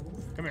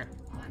 Come here.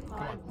 Come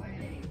on.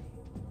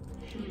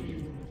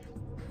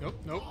 Nope,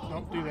 nope,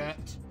 don't do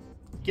that.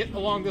 Get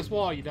along this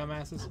wall, you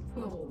dumbasses.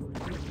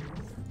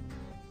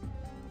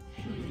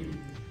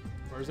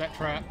 Where's that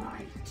trap?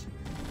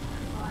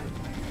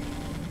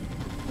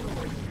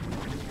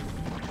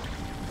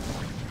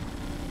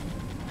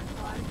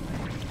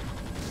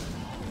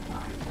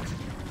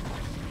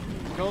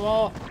 Kill them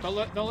all. Don't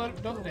that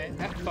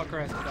fucker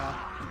has to die.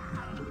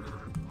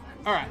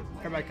 Alright,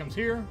 everybody comes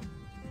here.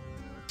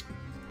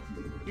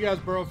 You guys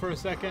burrow for a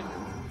second.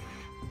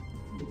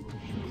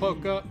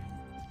 Cloak up.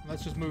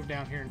 Let's just move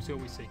down here and see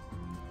what we see.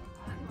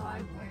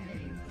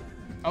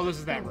 Oh, this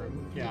is that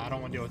room. Yeah, I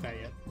don't want to deal with that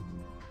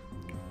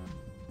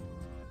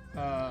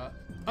yet.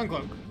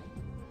 Uncloak.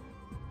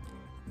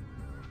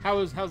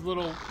 How's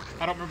little...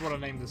 I don't remember what I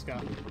named this guy.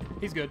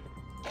 He's good.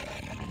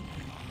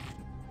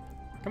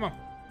 Come on.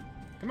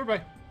 Come here,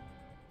 buddy.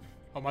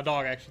 Oh, my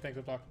dog actually thinks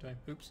I'm talking to him.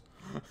 Oops.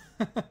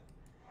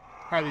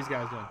 How are these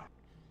guys doing?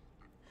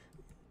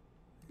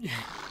 Yeah,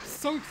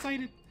 so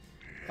excited.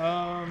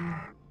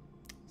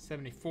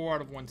 74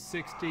 out of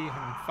 160,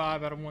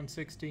 105 out of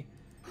 160.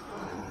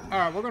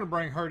 Alright, we're going to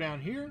bring her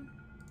down here.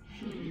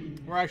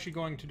 We're actually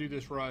going to do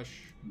this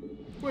rush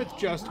with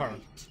just her.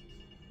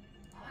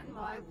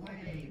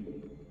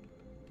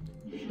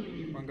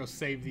 We're going to go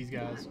save these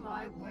guys. See,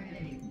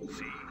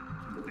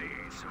 they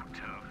ain't so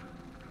tough.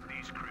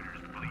 These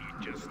critters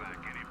bleed just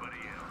like anybody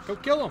else. Go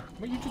kill them.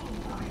 What you just...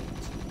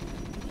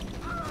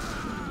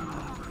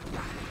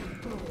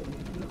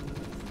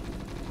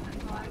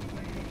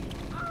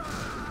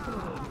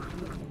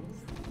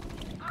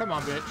 Come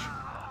on, bitch.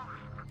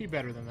 Be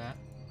better than that.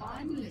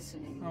 I'm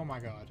listening. Oh my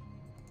god.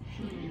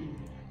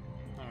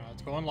 Alright,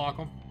 let's go unlock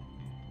them.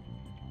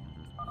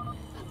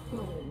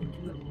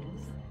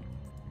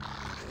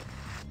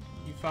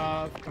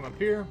 E5, come up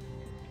here.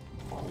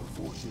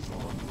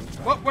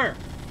 What? Where?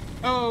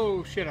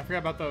 Oh shit, I forgot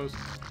about those.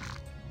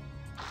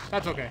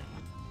 That's okay.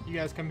 You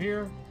guys come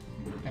here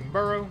and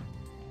burrow.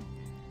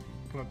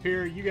 Come up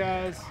here, you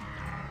guys.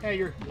 Hey,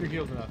 you're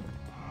healed enough.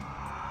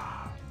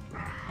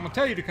 I'm gonna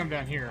tell you to come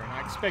down here, and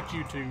I expect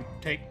you to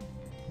take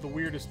the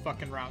weirdest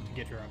fucking route to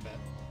get here, I bet.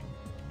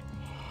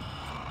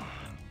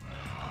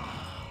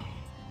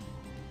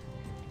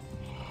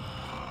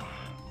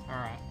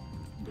 Alright.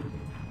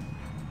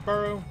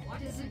 Burrow.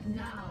 What is it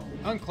now?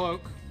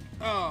 Uncloak.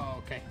 Oh,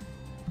 okay.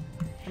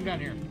 Come down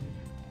here. On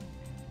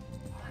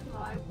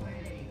my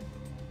way.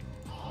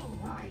 All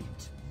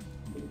right.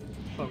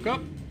 Cloak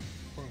up.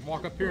 We're gonna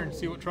walk up here and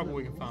see what trouble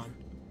we can find.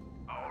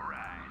 All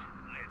right,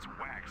 let's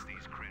wax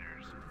these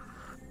critters.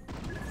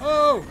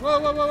 Oh! Whoa,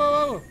 whoa, whoa,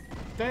 whoa, whoa!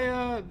 They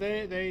know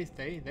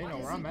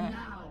where I'm at.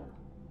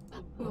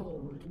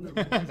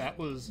 that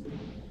was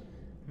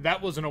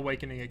an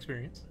awakening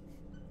experience.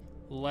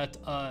 Let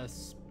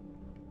us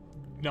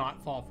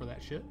not fall for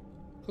that shit.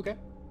 Okay.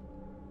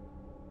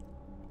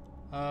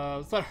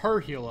 Let's let her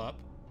heal up.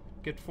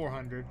 Get to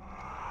 400.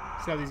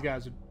 See how these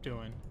guys are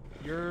doing.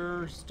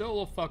 You're still a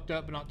little fucked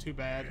up, but not too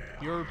bad.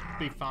 You'll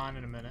be fine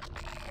in a minute.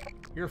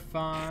 You're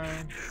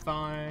fine,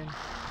 fine,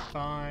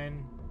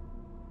 fine.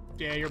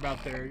 Yeah, you're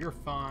about there. You're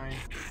fine.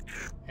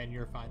 And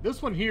you're fine.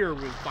 This one here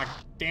was like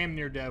damn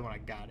near dead when I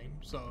got him,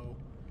 so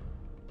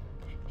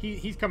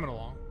he's coming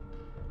along.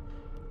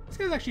 These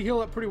guys actually heal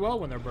up pretty well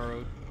when they're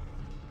burrowed.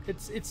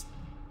 It's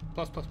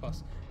plus.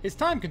 It's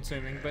time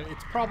consuming, but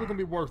it's probably gonna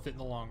be worth it in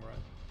the long run.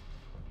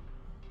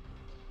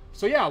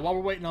 So yeah, while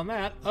we're waiting on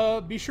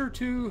that, be sure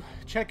to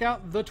check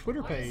out the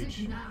Twitter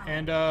page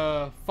and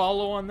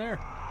follow on there.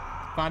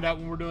 Find out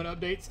when we're doing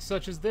updates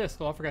such as this.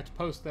 Though I forgot to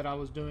post that I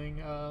was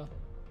doing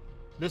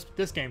this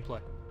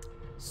gameplay.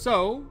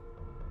 So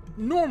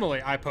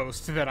normally I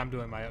post that I'm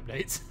doing my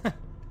updates.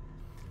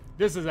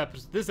 This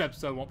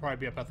episode won't probably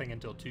be up, I think,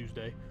 until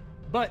Tuesday,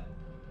 but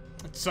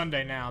it's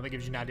Sunday now. That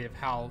gives you an idea of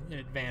how in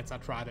advance I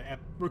try to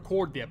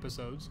record the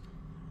episodes.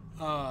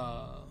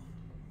 Come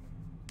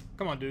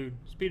on, dude,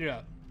 speed it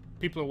up.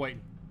 People are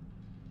waiting.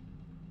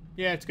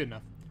 Yeah, it's good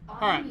enough. All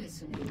right,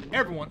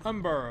 everyone,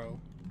 unburrow.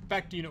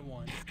 Back to Unit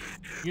 1.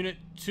 Unit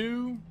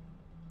 2.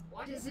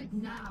 What is it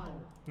now?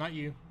 Not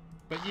you,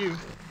 but you.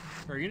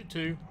 Or Unit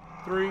 2,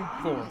 3,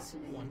 4,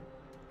 1.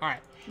 All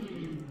right,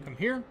 come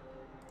here.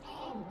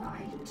 All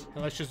right.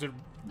 And let's just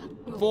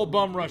full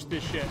bum rush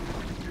this shit.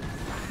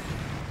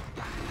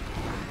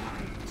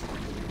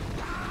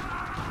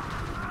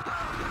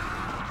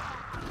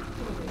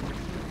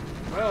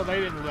 Well, they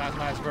didn't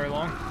last very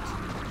long.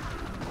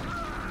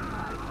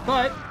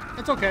 But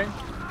it's okay.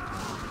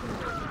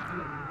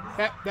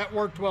 That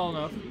worked well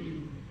enough.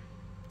 On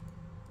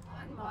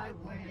my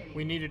way.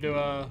 We needed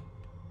to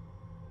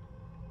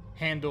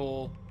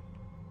handle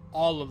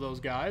all of those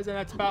guys, and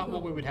that's about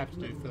what we would have to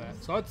do for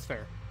that. So that's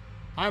fair.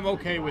 I'm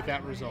okay with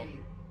that result.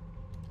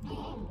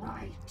 All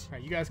right.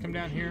 Alright, you guys come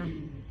down here.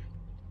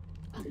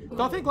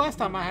 Though I think last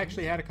time I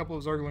actually had a couple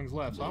of Zerglings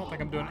left, so I don't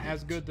think I'm doing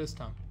as good this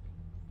time.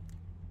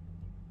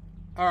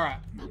 Alright.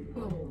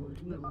 Bold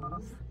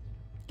move.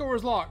 Door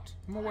is locked.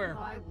 I'm aware.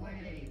 My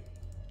way.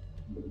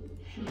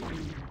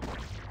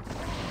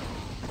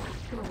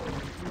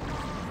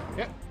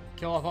 Yep.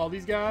 Kill off all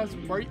these guys.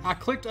 I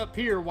clicked up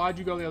here. Why'd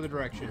you go the other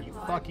direction? You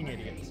fucking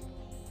idiots.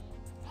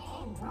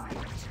 All right.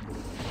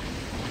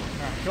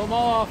 Alright, kill them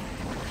all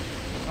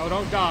off. Oh,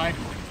 don't die.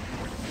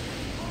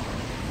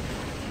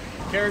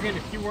 Kerrigan,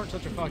 if you weren't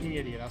such a fucking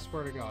idiot, I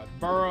swear to God.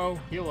 Burrow,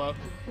 heal up.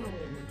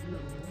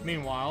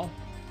 Meanwhile,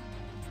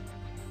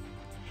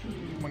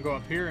 I'm gonna go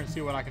up here and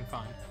see what I can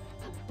find.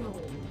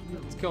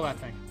 Let's kill that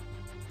thing.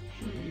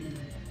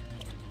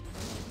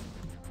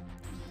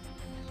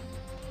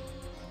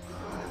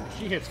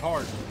 She hits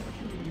hard.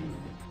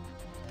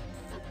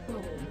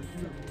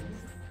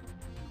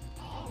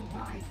 All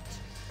right.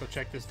 Go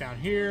check this down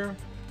here.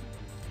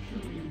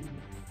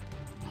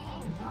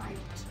 All right.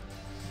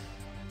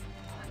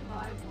 On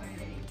my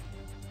way.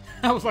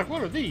 I was like,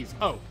 what are these?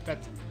 Oh,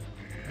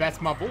 that's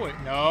my boy.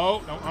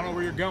 No, I don't know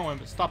where you're going,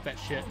 but stop that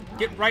shit.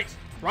 Get right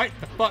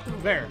the fuck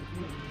there.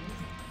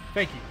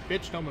 Thank you,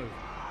 bitch. Don't move.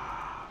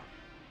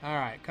 All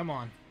right, come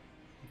on.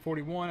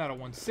 41 out of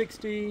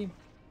 160.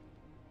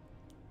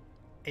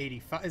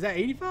 85. Is that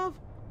 85?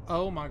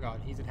 Oh my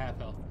God, he's at half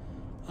health.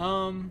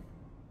 I'm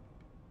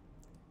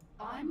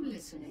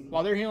listening.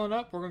 While they're healing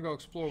up, we're gonna go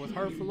explore with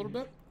her for a little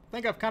bit. I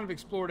think I've kind of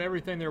explored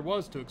everything there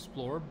was to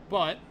explore,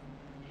 but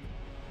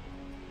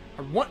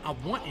I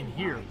want in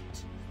here.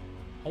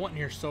 I want in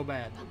here so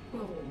bad.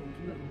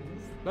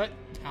 But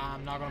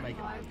I'm not gonna make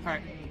it.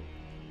 Alright.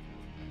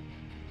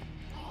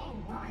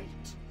 All right.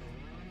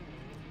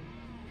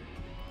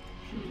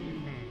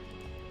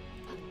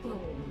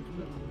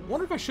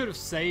 Wonder if I should have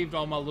saved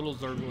all my little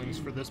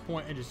Zerglings for this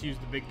point and just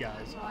used the big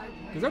guys.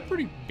 Because they're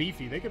pretty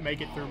beefy. They could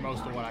make it through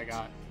most of what I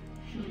got.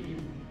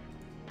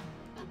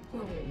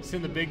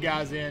 Send the big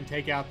guys in,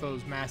 take out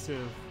those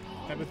massive...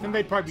 But then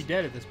they'd probably be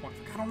dead at this point.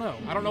 I don't know.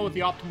 I don't know what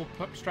the optimal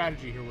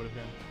strategy here would have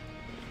been.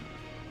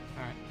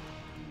 Alright.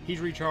 He's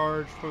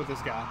recharged. What about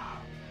this guy?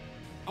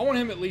 I want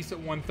him at least at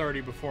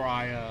 130 before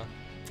I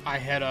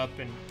head up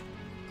and...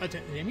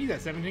 He's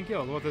at 17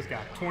 kills. What about this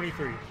guy?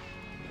 23.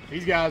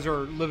 These guys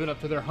are living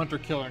up to their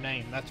hunter-killer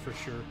name, that's for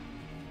sure.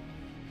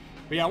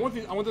 But yeah, I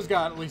want this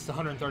guy at least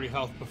 130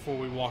 health before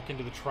we walk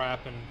into the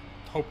trap, and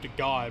hope to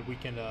God we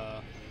can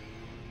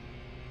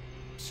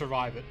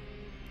survive it.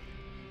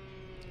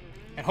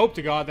 And hope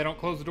to God they don't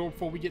close the door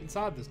before we get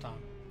inside this time.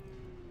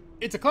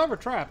 It's a clever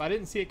trap. I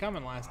didn't see it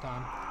coming last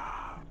time.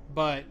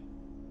 But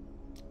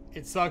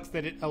it sucks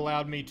that it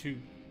allowed me to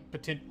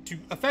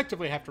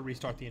effectively have to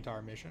restart the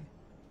entire mission.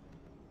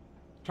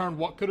 Turned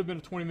what could have been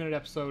a 20-minute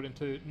episode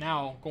into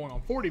now going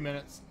on 40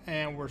 minutes,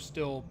 and I've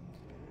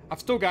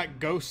still got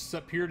ghosts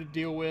up here to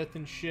deal with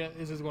and shit.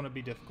 This is going to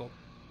be difficult.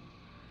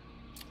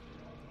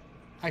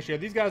 Actually, are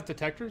these guys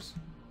detectors?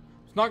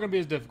 It's not going to be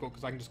as difficult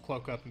because I can just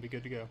cloak up and be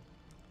good to go.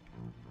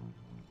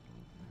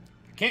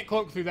 I can't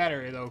cloak through that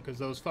area though because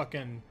those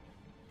fucking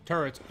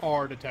turrets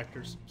are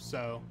detectors.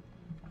 So,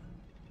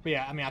 but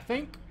yeah, I mean, I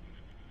think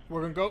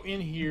we're going to go in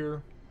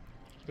here.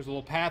 There's a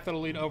little path that'll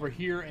lead over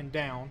here and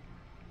down,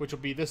 which will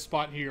be this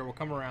spot here. We'll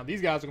come around.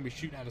 These guys are going to be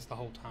shooting at us the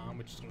whole time,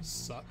 which is going to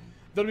suck.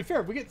 Though, to be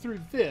fair, if we get through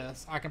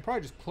this, I can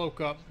probably just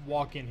cloak up,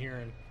 walk in here,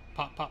 and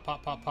pop, pop,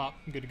 pop, pop, pop.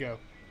 I'm good to go.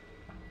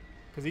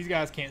 Because these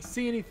guys can't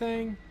see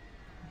anything.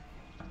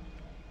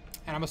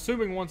 And I'm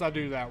assuming once I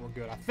do that, we're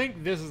good. I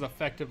think this is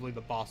effectively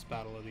the boss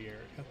battle of the area.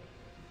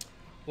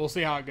 We'll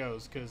see how it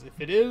goes. Because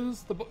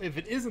if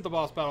it isn't the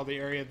boss battle of the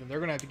area, then they're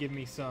going to have to give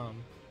me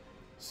some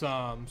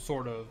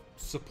sort of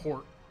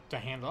support to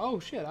handle. Oh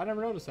shit, I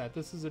never noticed that.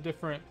 This is a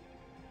different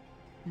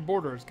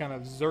border. It's kind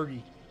of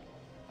Zergy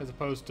as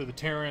opposed to the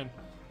Terran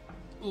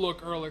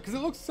look earlier. Because it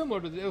looks similar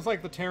to, it was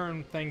like the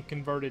Terran thing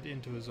converted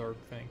into a Zerg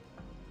thing.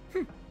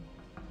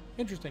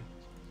 Interesting.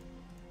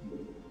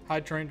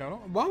 Hide terrain.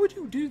 Why would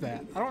you do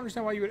that? I don't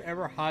understand why you would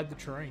ever hide the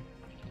terrain.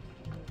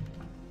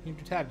 You need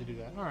to tab to do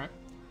that. Alright.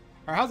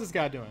 Alright, how's this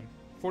guy doing?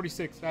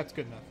 46, that's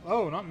good enough.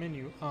 Oh, not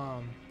menu.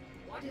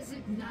 What is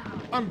it now?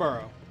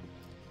 Unburrow.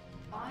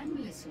 I'm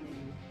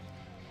listening.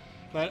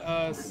 Let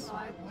us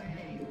My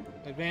way.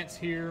 advance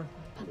here.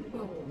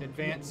 Go.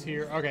 Advance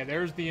here. Okay,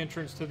 there's the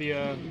entrance to the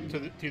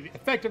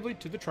effectively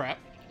to the trap.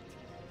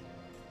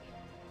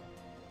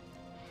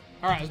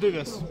 All right, let's do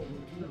this.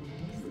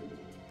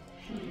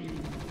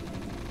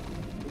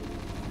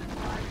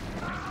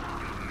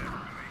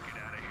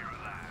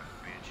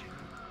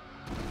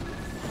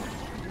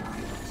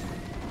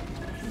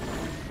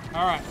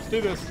 All right, let's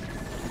do this.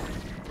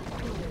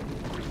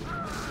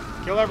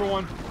 Kill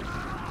everyone.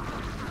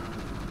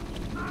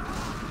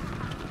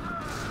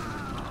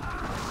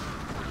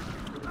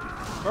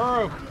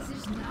 Burrow.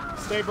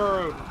 Stay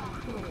burrowed.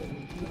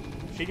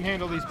 She can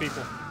handle these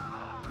people.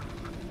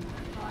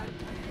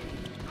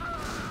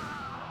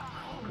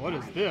 What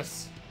is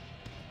this?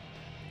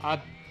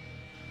 I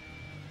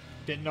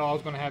didn't know I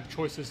was going to have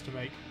choices to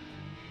make.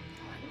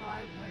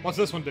 What's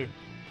this one do?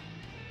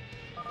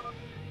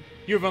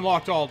 You've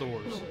unlocked all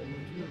doors.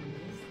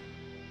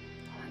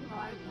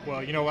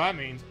 Well, you know what that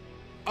means.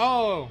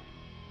 Oh!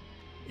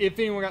 If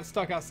anyone got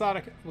stuck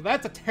outside, well,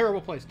 that's a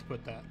terrible place to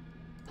put that.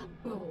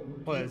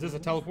 What, is this a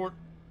teleport?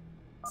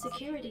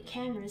 Security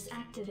cameras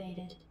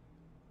activated.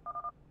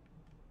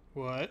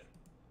 What?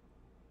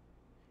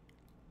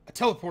 A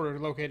teleporter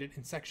located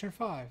in Section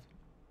 5.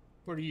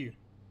 What are you?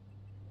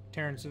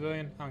 Terran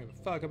civilian? I don't give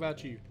a fuck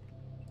about you.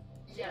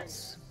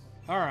 Yes.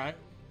 Alright.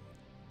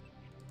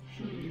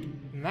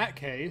 In that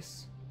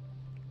case,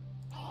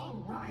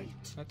 All right.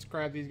 let's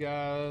grab these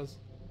guys.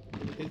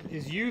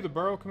 Is you the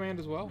burrow command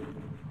as well?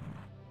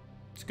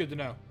 It's good to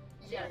know.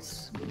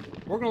 Yes.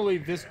 We're going to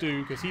leave this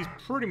dude because he's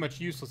pretty much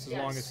useless as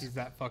long as he's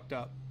that fucked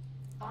up.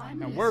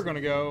 And we're going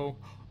to go...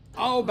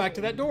 Oh, back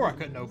to that door I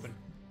couldn't open.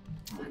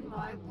 On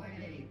my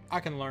way. I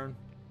can learn.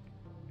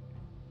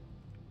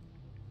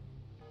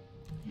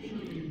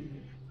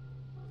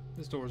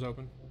 This door's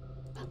open.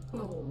 A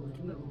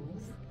bold move.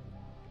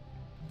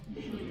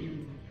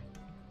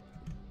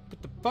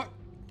 What the fuck?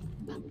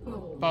 A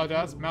bold.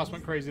 Apologize. Mouse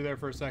went crazy there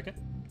for a second.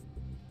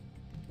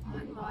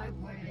 On my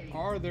way.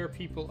 Are there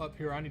people up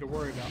here I need to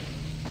worry about?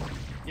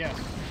 Yes.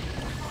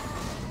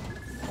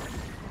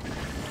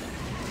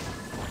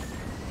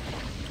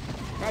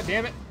 God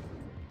damn it.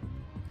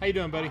 How you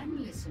doing, buddy?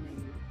 I'm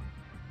listening.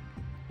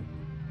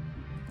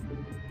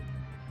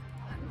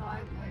 On my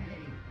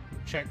way.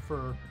 Check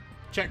for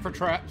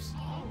traps.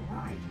 All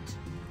right.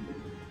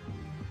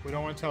 We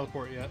don't want to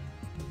teleport yet.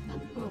 A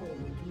bold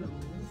move.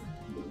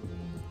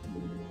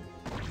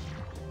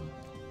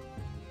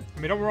 I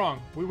mean, don't be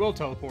wrong. We will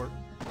teleport.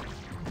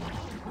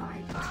 All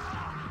right.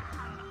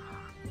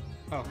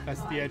 Oh,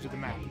 that's the edge of the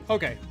map.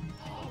 Okay.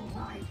 All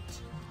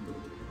right.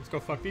 Let's go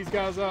fuck these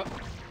guys up.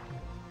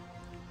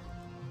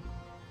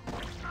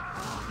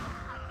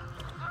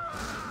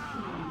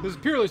 This is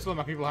purely so that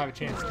my people have a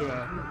chance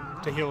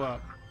to heal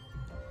up.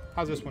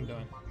 How's this one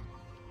doing?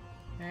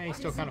 Eh, he's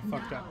still kind of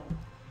fucked up.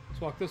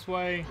 Let's walk this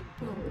way.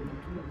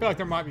 I feel like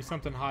there might be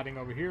something hiding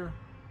over here.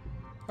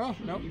 Oh,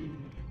 nope.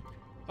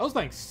 Those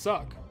things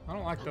suck. I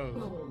don't like those.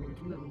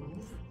 Bold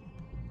move.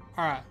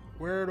 Alright,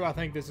 where do I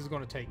think this is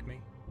going to take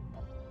me?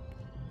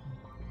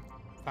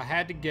 If I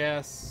had to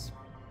guess...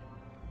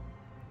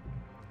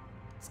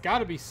 It's got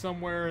to be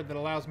somewhere that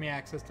allows me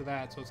access to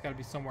that, so it's got to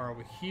be somewhere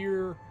over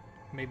here,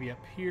 maybe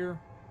up here.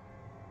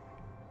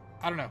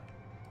 I don't know.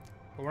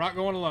 But we're not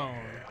going alone.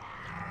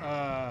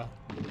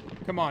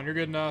 Come on, you're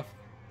good enough.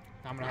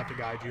 I'm going to have to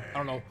guide you. I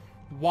don't know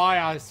why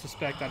I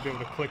suspect I'd be able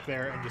to click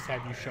there and just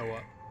have you show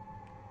up.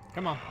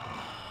 Come on.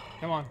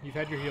 Come on, you've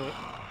had your heal it.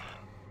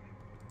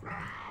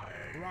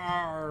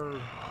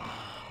 Rawr.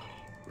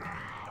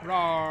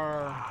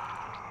 Rawr.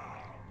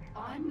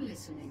 I'm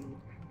listening.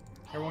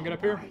 Everyone get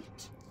up here.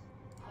 Right.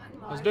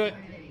 On Let's my do it.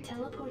 way.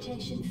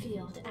 Teleportation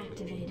field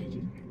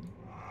activated.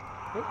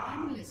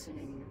 I'm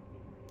listening.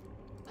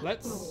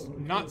 Let's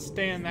not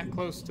stand that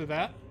close to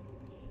that.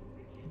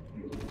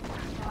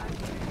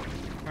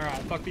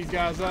 Alright, fuck these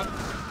guys up.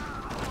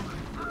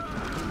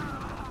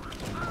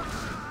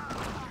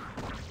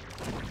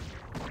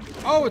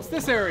 Oh, it's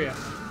this area.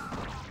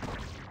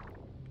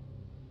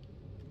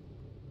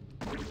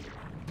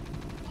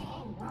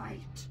 All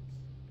right.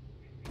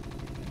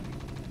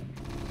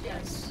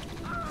 Yes.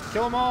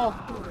 Kill them all.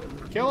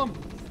 Kill them.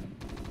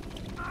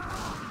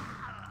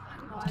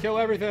 Kill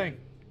everything.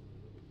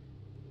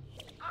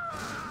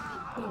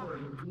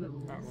 Bold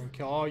move. Alright, we're gonna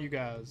kill all you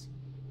guys.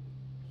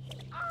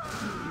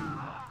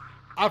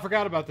 I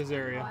forgot about this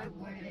area. My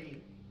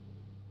way.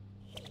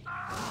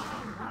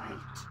 All right.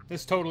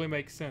 This totally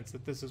makes sense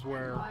that this is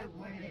where... My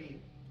way.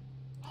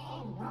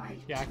 All right.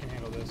 Yeah, I can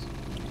handle this.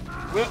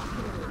 Whip.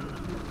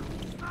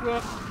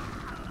 Whip.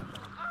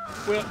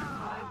 Well,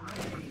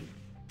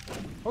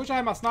 I wish I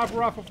had my sniper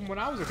rifle from when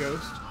I was a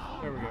ghost.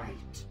 There we go.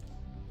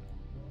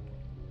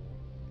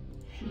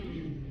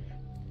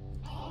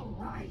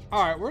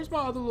 Alright, where's my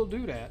other little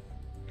dude at?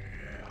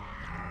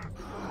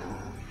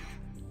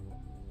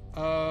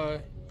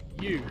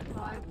 You.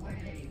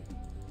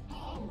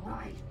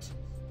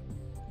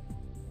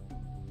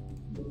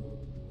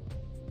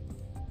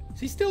 Is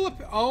he still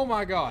up? Oh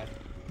my god.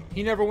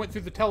 He never went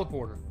through the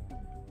teleporter.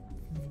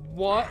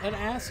 What an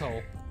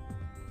asshole.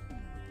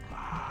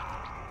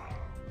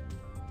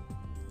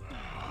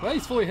 Well,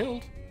 he's fully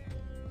healed.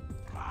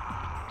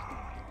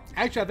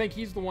 Actually, I think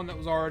he's the one that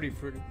was already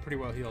pretty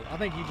well healed. I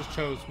think he just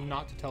chose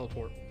not to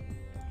teleport.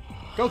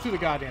 Go through the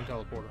goddamn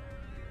teleporter.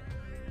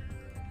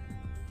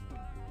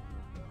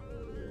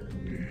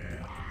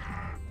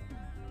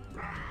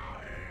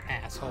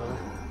 Asshole.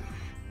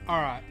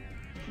 Alright.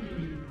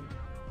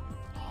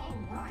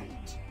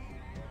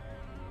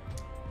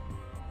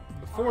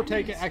 Before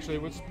taking... Actually,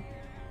 let's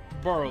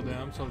burrow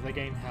them so that they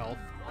gain health.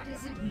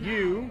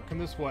 You come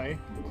this way.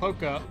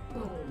 Cloak up.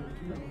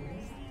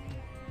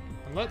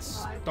 And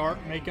let's start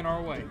making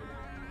our way.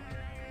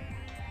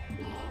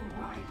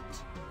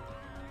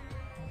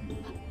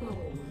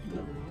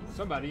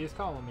 Somebody is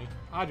calling me.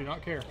 I do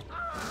not care.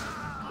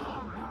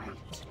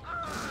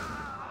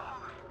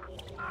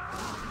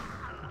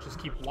 Just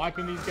keep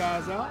wiping these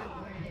guys out.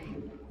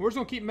 We're just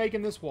gonna keep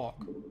making this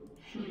walk.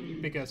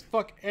 Because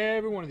fuck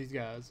every one of these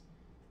guys.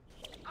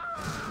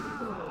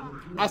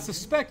 I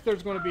suspect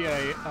there's going to be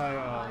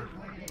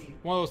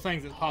one of those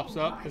things that pops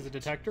up as a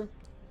detector.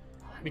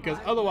 Because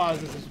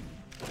otherwise this is...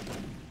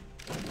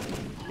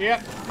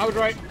 Yep, I was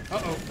right.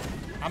 Uh-oh.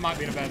 I might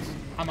be in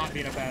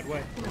a bad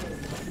way.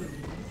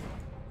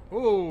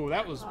 Ooh,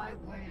 that was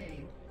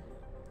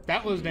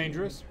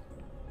dangerous.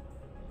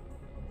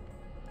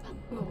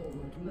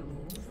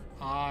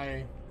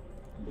 I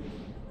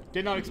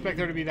did not expect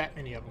there to be that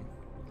many of them.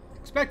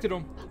 Expected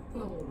them.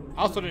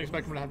 I also didn't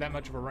expect them to have that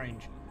much of a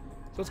range.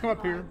 So let's come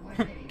up here.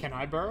 Can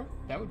I burrow?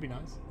 That would be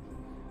nice.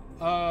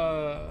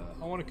 I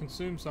want to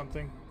consume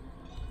something.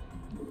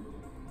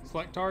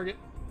 Select target.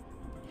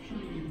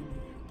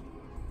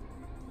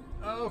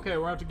 Okay,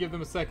 we'll have to give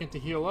them a second to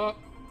heal up.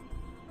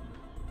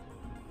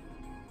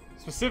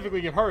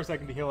 Specifically give her a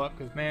second to heal up,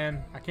 because,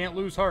 man, I can't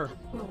lose her.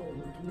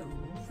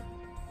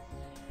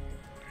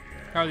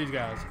 How are these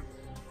guys?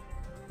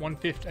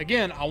 150.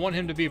 Again, I want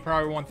him to be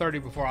probably 130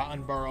 before I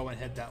unburrow and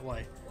head that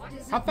way.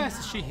 How fast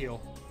does she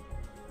heal?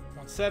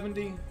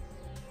 170.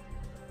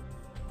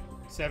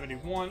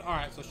 71.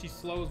 Alright, so she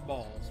slows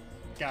balls.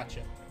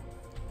 Gotcha.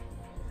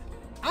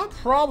 I'm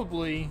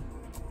probably...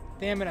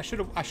 Damn it, I should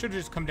have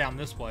just come down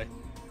this way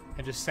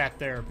and just sat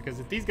there, because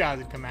if these guys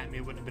had come at me,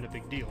 it wouldn't have been a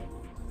big deal.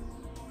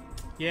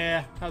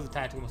 Yeah, that was a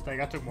tactical mistake.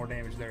 I took more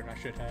damage there than I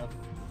should have.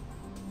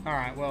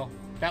 Alright, well,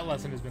 that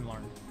lesson has been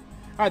learned.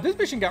 Alright, this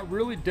mission got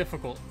really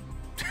difficult.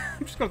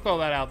 I'm just going to throw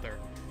that out there.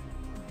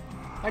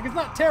 Like, it's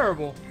not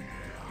terrible,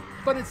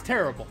 but it's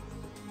terrible.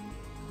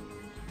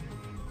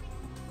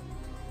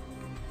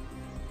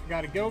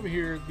 Got to get over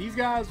here. These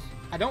guys,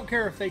 I don't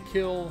care if they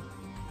kill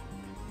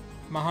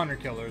my hunter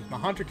killers. My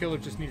hunter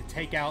killers just need to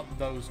take out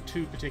those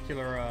two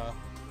particular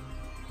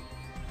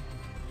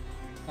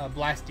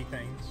blasty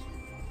things.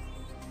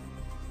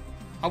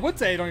 I would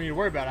say I don't need to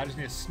worry about it. I just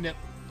need to snip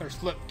or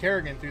slip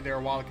Kerrigan through there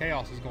while the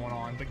chaos is going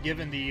on. But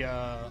given the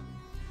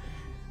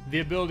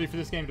ability for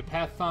this game to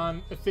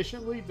pathfind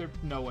efficiently, there's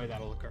no way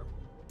that'll occur.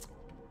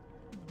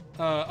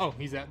 Oh,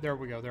 he's at... There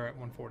we go. They're at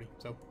 140.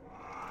 So,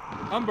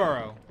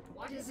 Unburrow.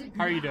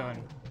 How are you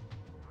doing?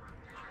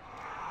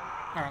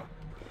 All right.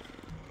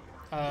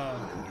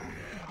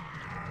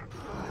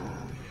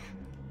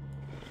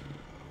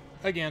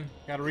 Again,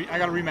 I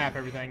gotta remap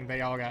everything.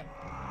 They all got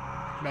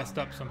messed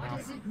up somehow.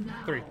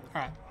 3. All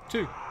right.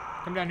 2.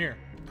 Come down here.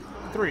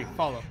 3.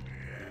 Follow.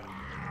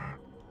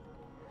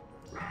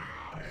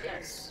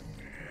 Yes.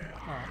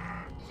 All right.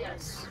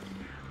 Yes.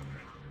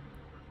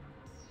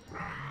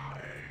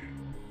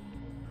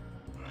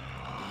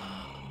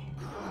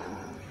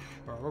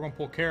 All right, we're gonna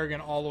pull Kerrigan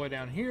all the way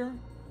down here.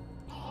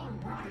 All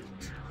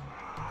right.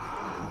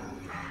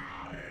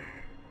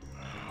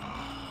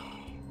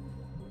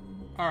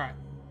 All right.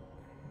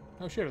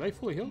 Oh shit, are they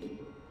fully healed?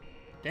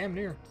 Damn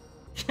near.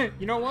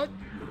 You know what?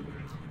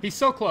 He's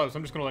so close.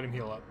 I'm just gonna let him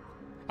heal up.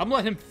 I'm gonna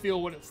let him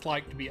feel what it's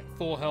like to be at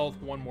full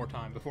health one more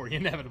time before he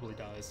inevitably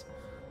dies.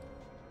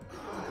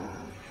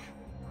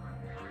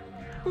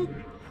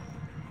 Boop.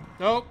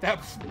 Nope,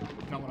 that's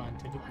not what I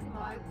intended.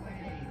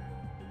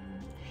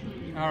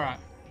 All right.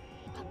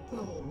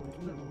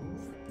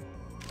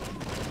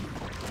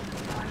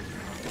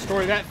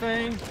 Destroy that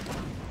thing.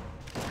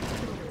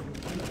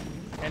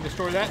 And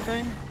destroy that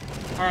thing.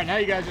 All right, now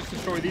you guys just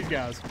destroy these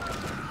guys.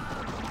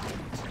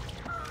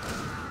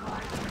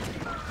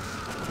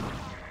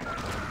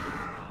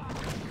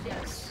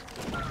 Yes.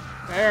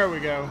 There we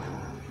go.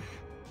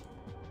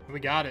 We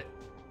got it.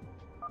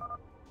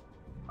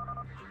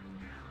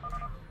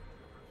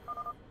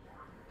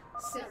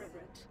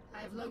 Cerebrate, I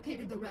have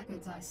located the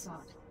records I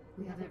sought.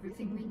 We have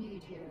everything we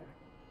need here.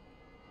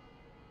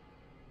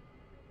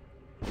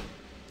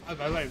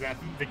 Is that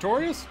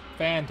victorious?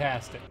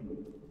 Fantastic.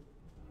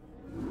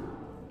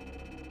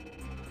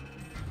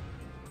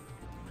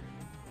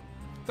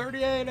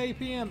 $38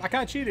 APM. I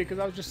kind of cheated because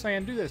I was just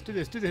saying do this, do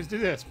this, do this, do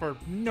this for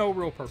no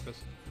real purpose.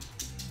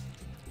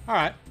 All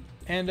right,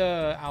 and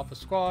Alpha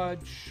Squad,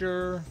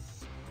 sure.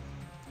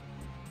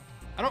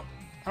 I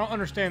don't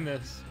understand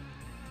this.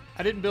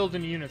 I didn't build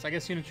any units. I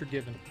guess units are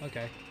given.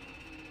 Okay.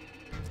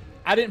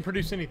 I didn't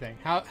produce anything.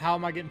 How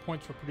am I getting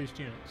points for produced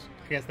units?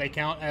 I guess they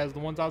count as the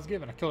ones I was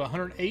given. I killed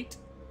 108,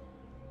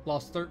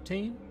 lost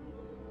 13.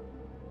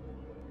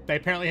 They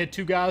apparently had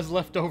 2 guys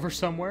left over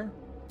somewhere.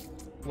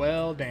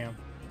 Well, damn.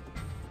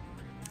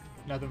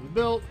 Nothing was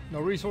built.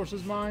 No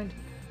resources mined.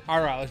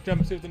 All right, let's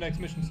jump and see what the next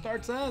mission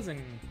starts as,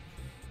 and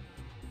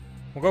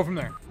we'll go from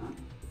there.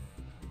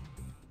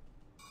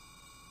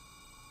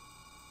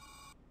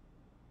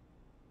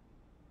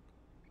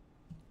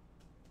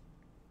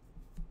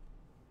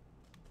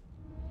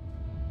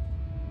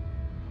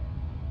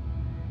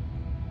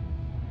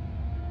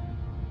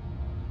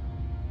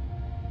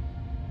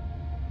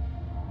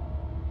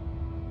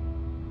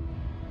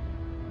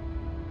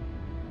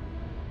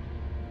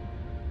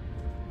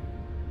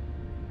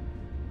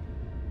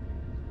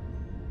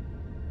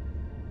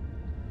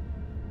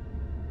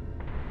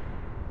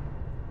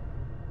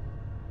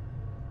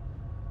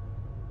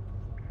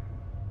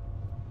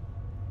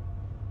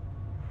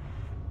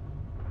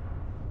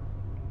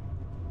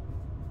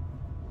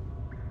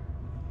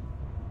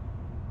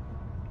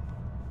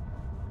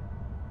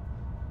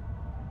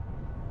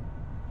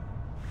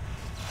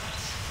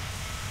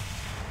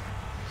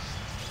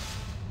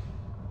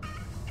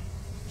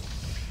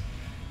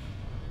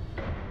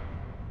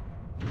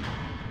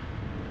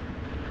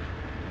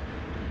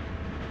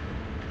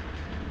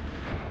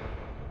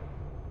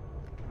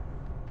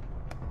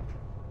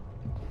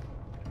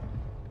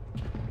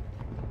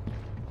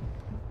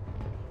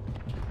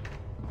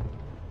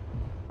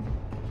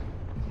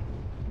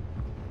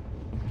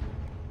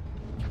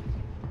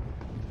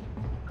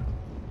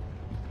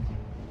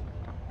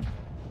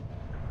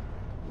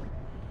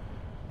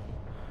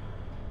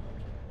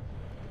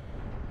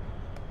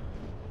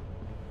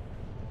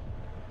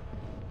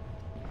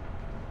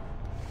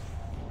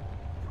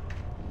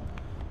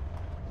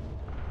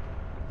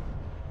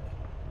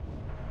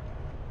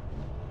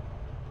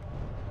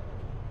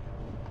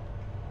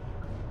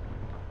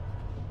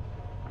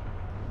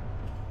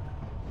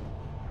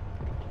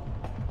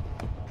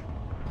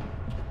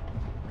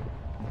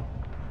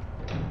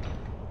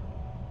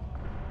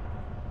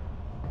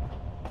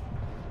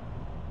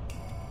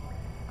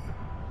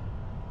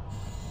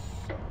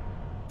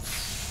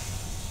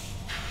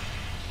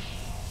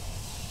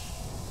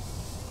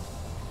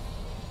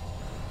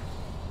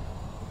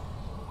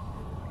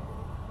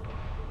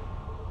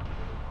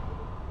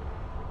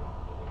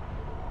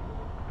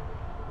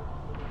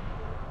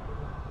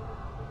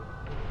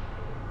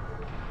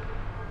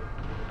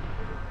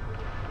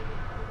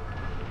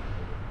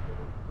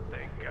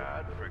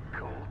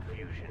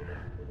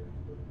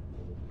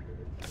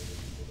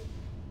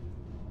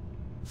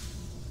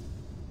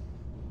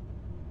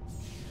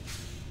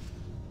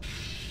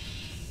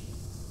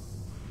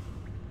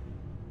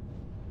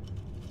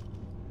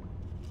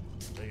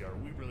 Hey, are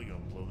we really gonna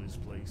blow this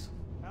place?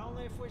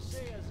 Only if we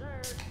see a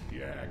Zerg.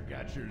 Yeah,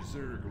 got your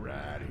Zerg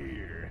right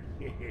here.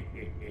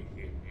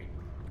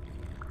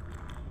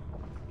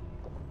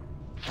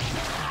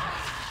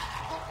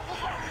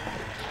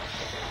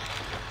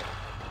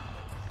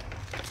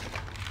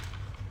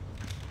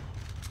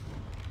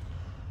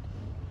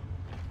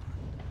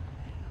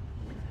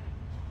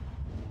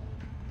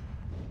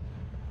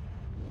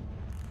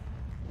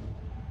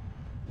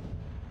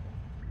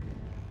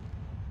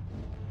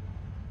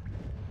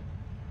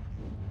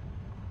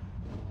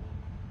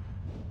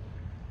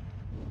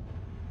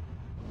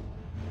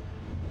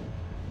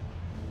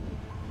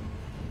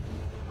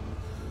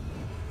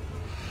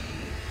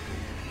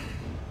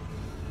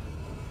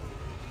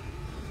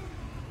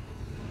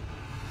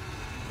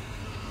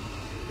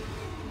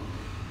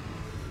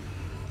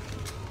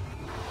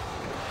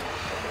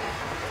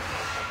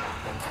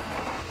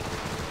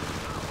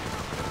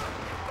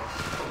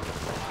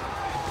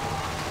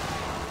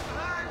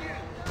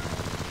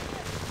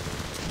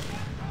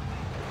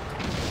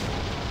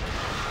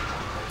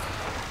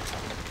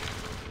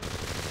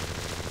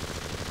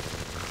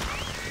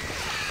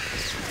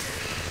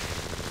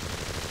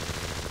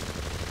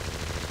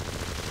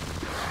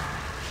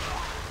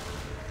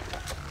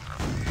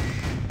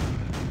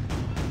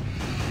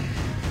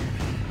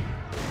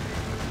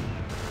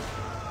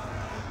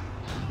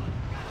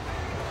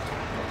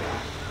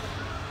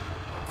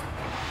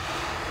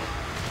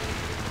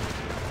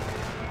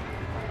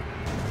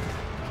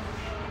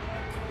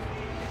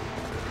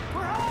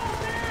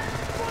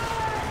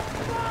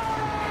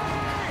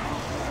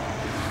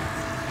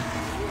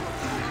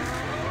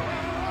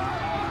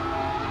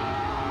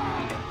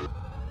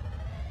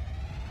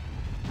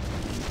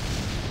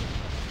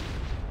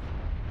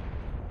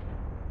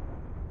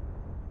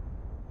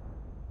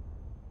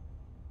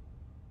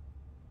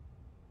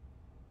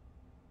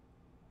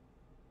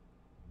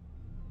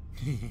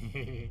 Do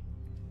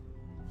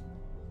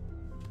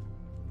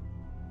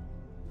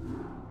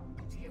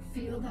you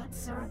feel that,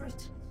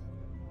 Cerebrate?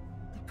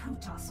 The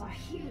Protoss are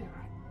here,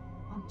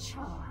 on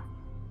Char.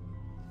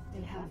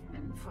 They have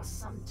been for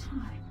some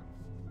time,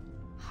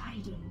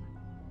 hiding.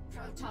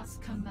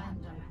 Protoss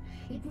Commander,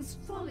 it was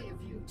folly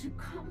of you to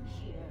come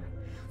here,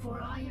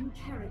 for I am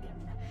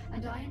Kerrigan,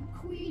 and I am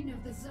Queen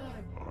of the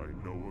Zerg. I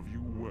know of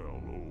you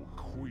well, O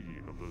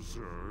Queen of the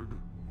Zerg,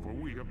 for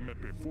we have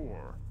met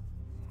before.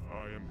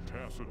 I am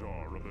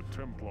Tassadar of the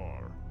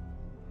Templar.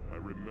 I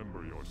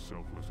remember your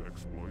selfless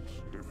exploits,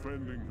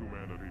 defending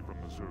humanity from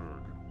the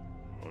Zerg.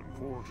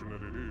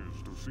 Unfortunate it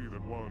is to see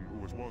that one who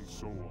was once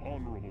so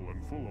honorable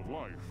and full of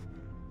life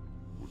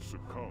would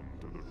succumb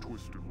to the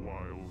twisted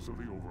wiles of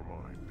the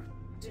Overmind.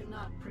 Do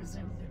not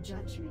presume to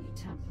judge me,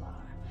 Templar.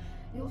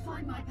 You'll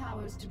find my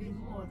powers to be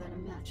more than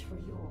a match for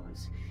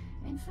yours.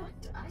 In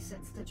fact, I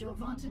sense that your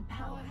vaunted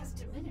power has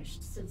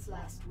diminished since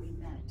last we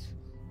met.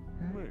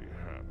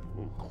 Mayhap,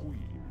 O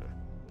Queen.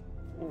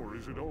 Or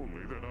is it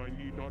only that I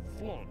need not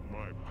flaunt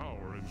my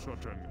power in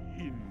such an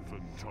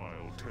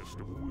infantile test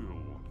of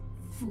will?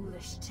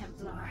 Foolish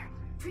Templar.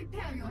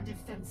 Prepare your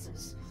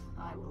defenses.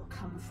 I will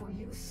come for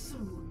you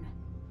soon.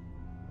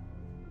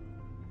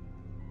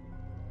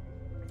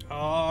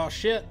 Oh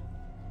shit.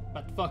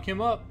 About to fuck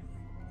him up.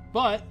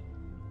 But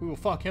we will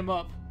fuck him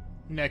up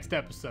next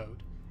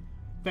episode.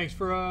 Thanks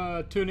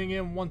for tuning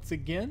in once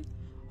again.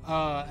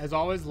 As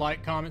always,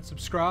 like, comment,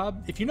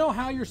 subscribe. If you know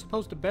how you're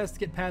supposed to best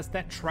get past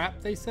that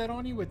trap they set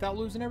on you without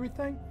losing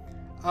everything,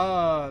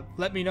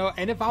 let me know.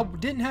 And if I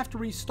didn't have to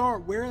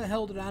restart, where the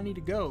hell did I need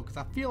to go? Because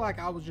I feel like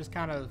I was just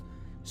kind of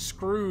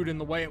screwed in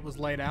the way it was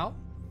laid out.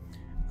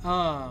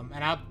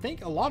 And I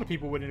think a lot of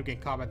people would end up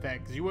getting caught by that,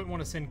 because you wouldn't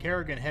want to send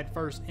Kerrigan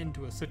headfirst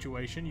into a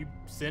situation. You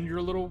send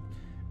your little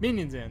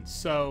minions in.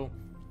 So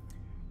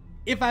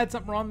if I had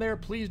something wrong there,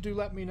 please do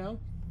let me know.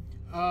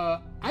 I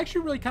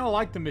actually really kind of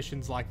like the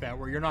missions like that,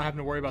 where you're not having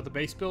to worry about the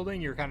base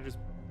building. You're kind of just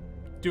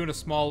doing a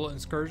small little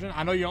excursion.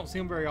 I know you don't see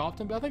them very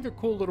often, but I think they're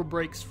cool little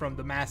breaks from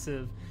the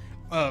massive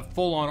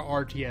full-on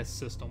RTS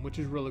system, which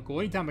is really cool.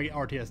 Anytime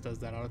RTS does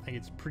that, I think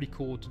it's pretty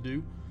cool to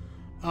do,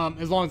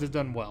 as long as it's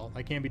done well.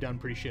 They can be done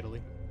pretty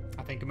shittily.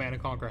 I think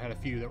Command & Conquer had a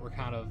few that were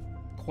kind of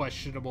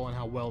questionable in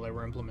how well they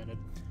were implemented.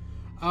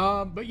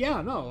 But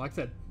yeah, no, like I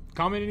said,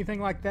 comment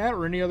anything like that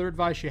or any other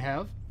advice you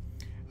have.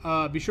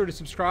 Be sure to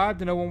subscribe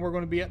to know when we're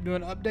going to be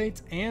doing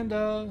updates, and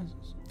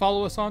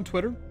follow us on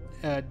Twitter,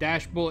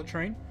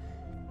 @BulletTrain.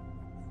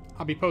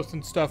 I'll be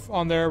posting stuff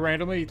on there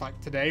randomly, like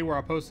today, where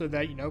I posted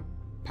that,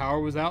 power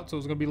was out, so it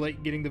was going to be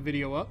late getting the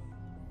video up.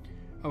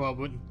 Oh,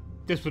 well,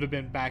 this would have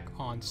been back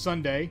on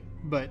Sunday,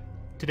 but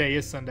today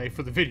is Sunday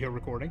for the video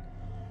recording.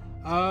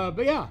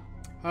 But yeah,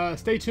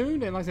 stay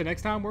tuned, and like I said,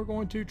 next time we're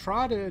going to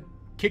try to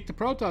kick the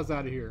Protoss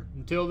out of here.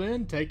 Until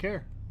then, take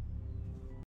care.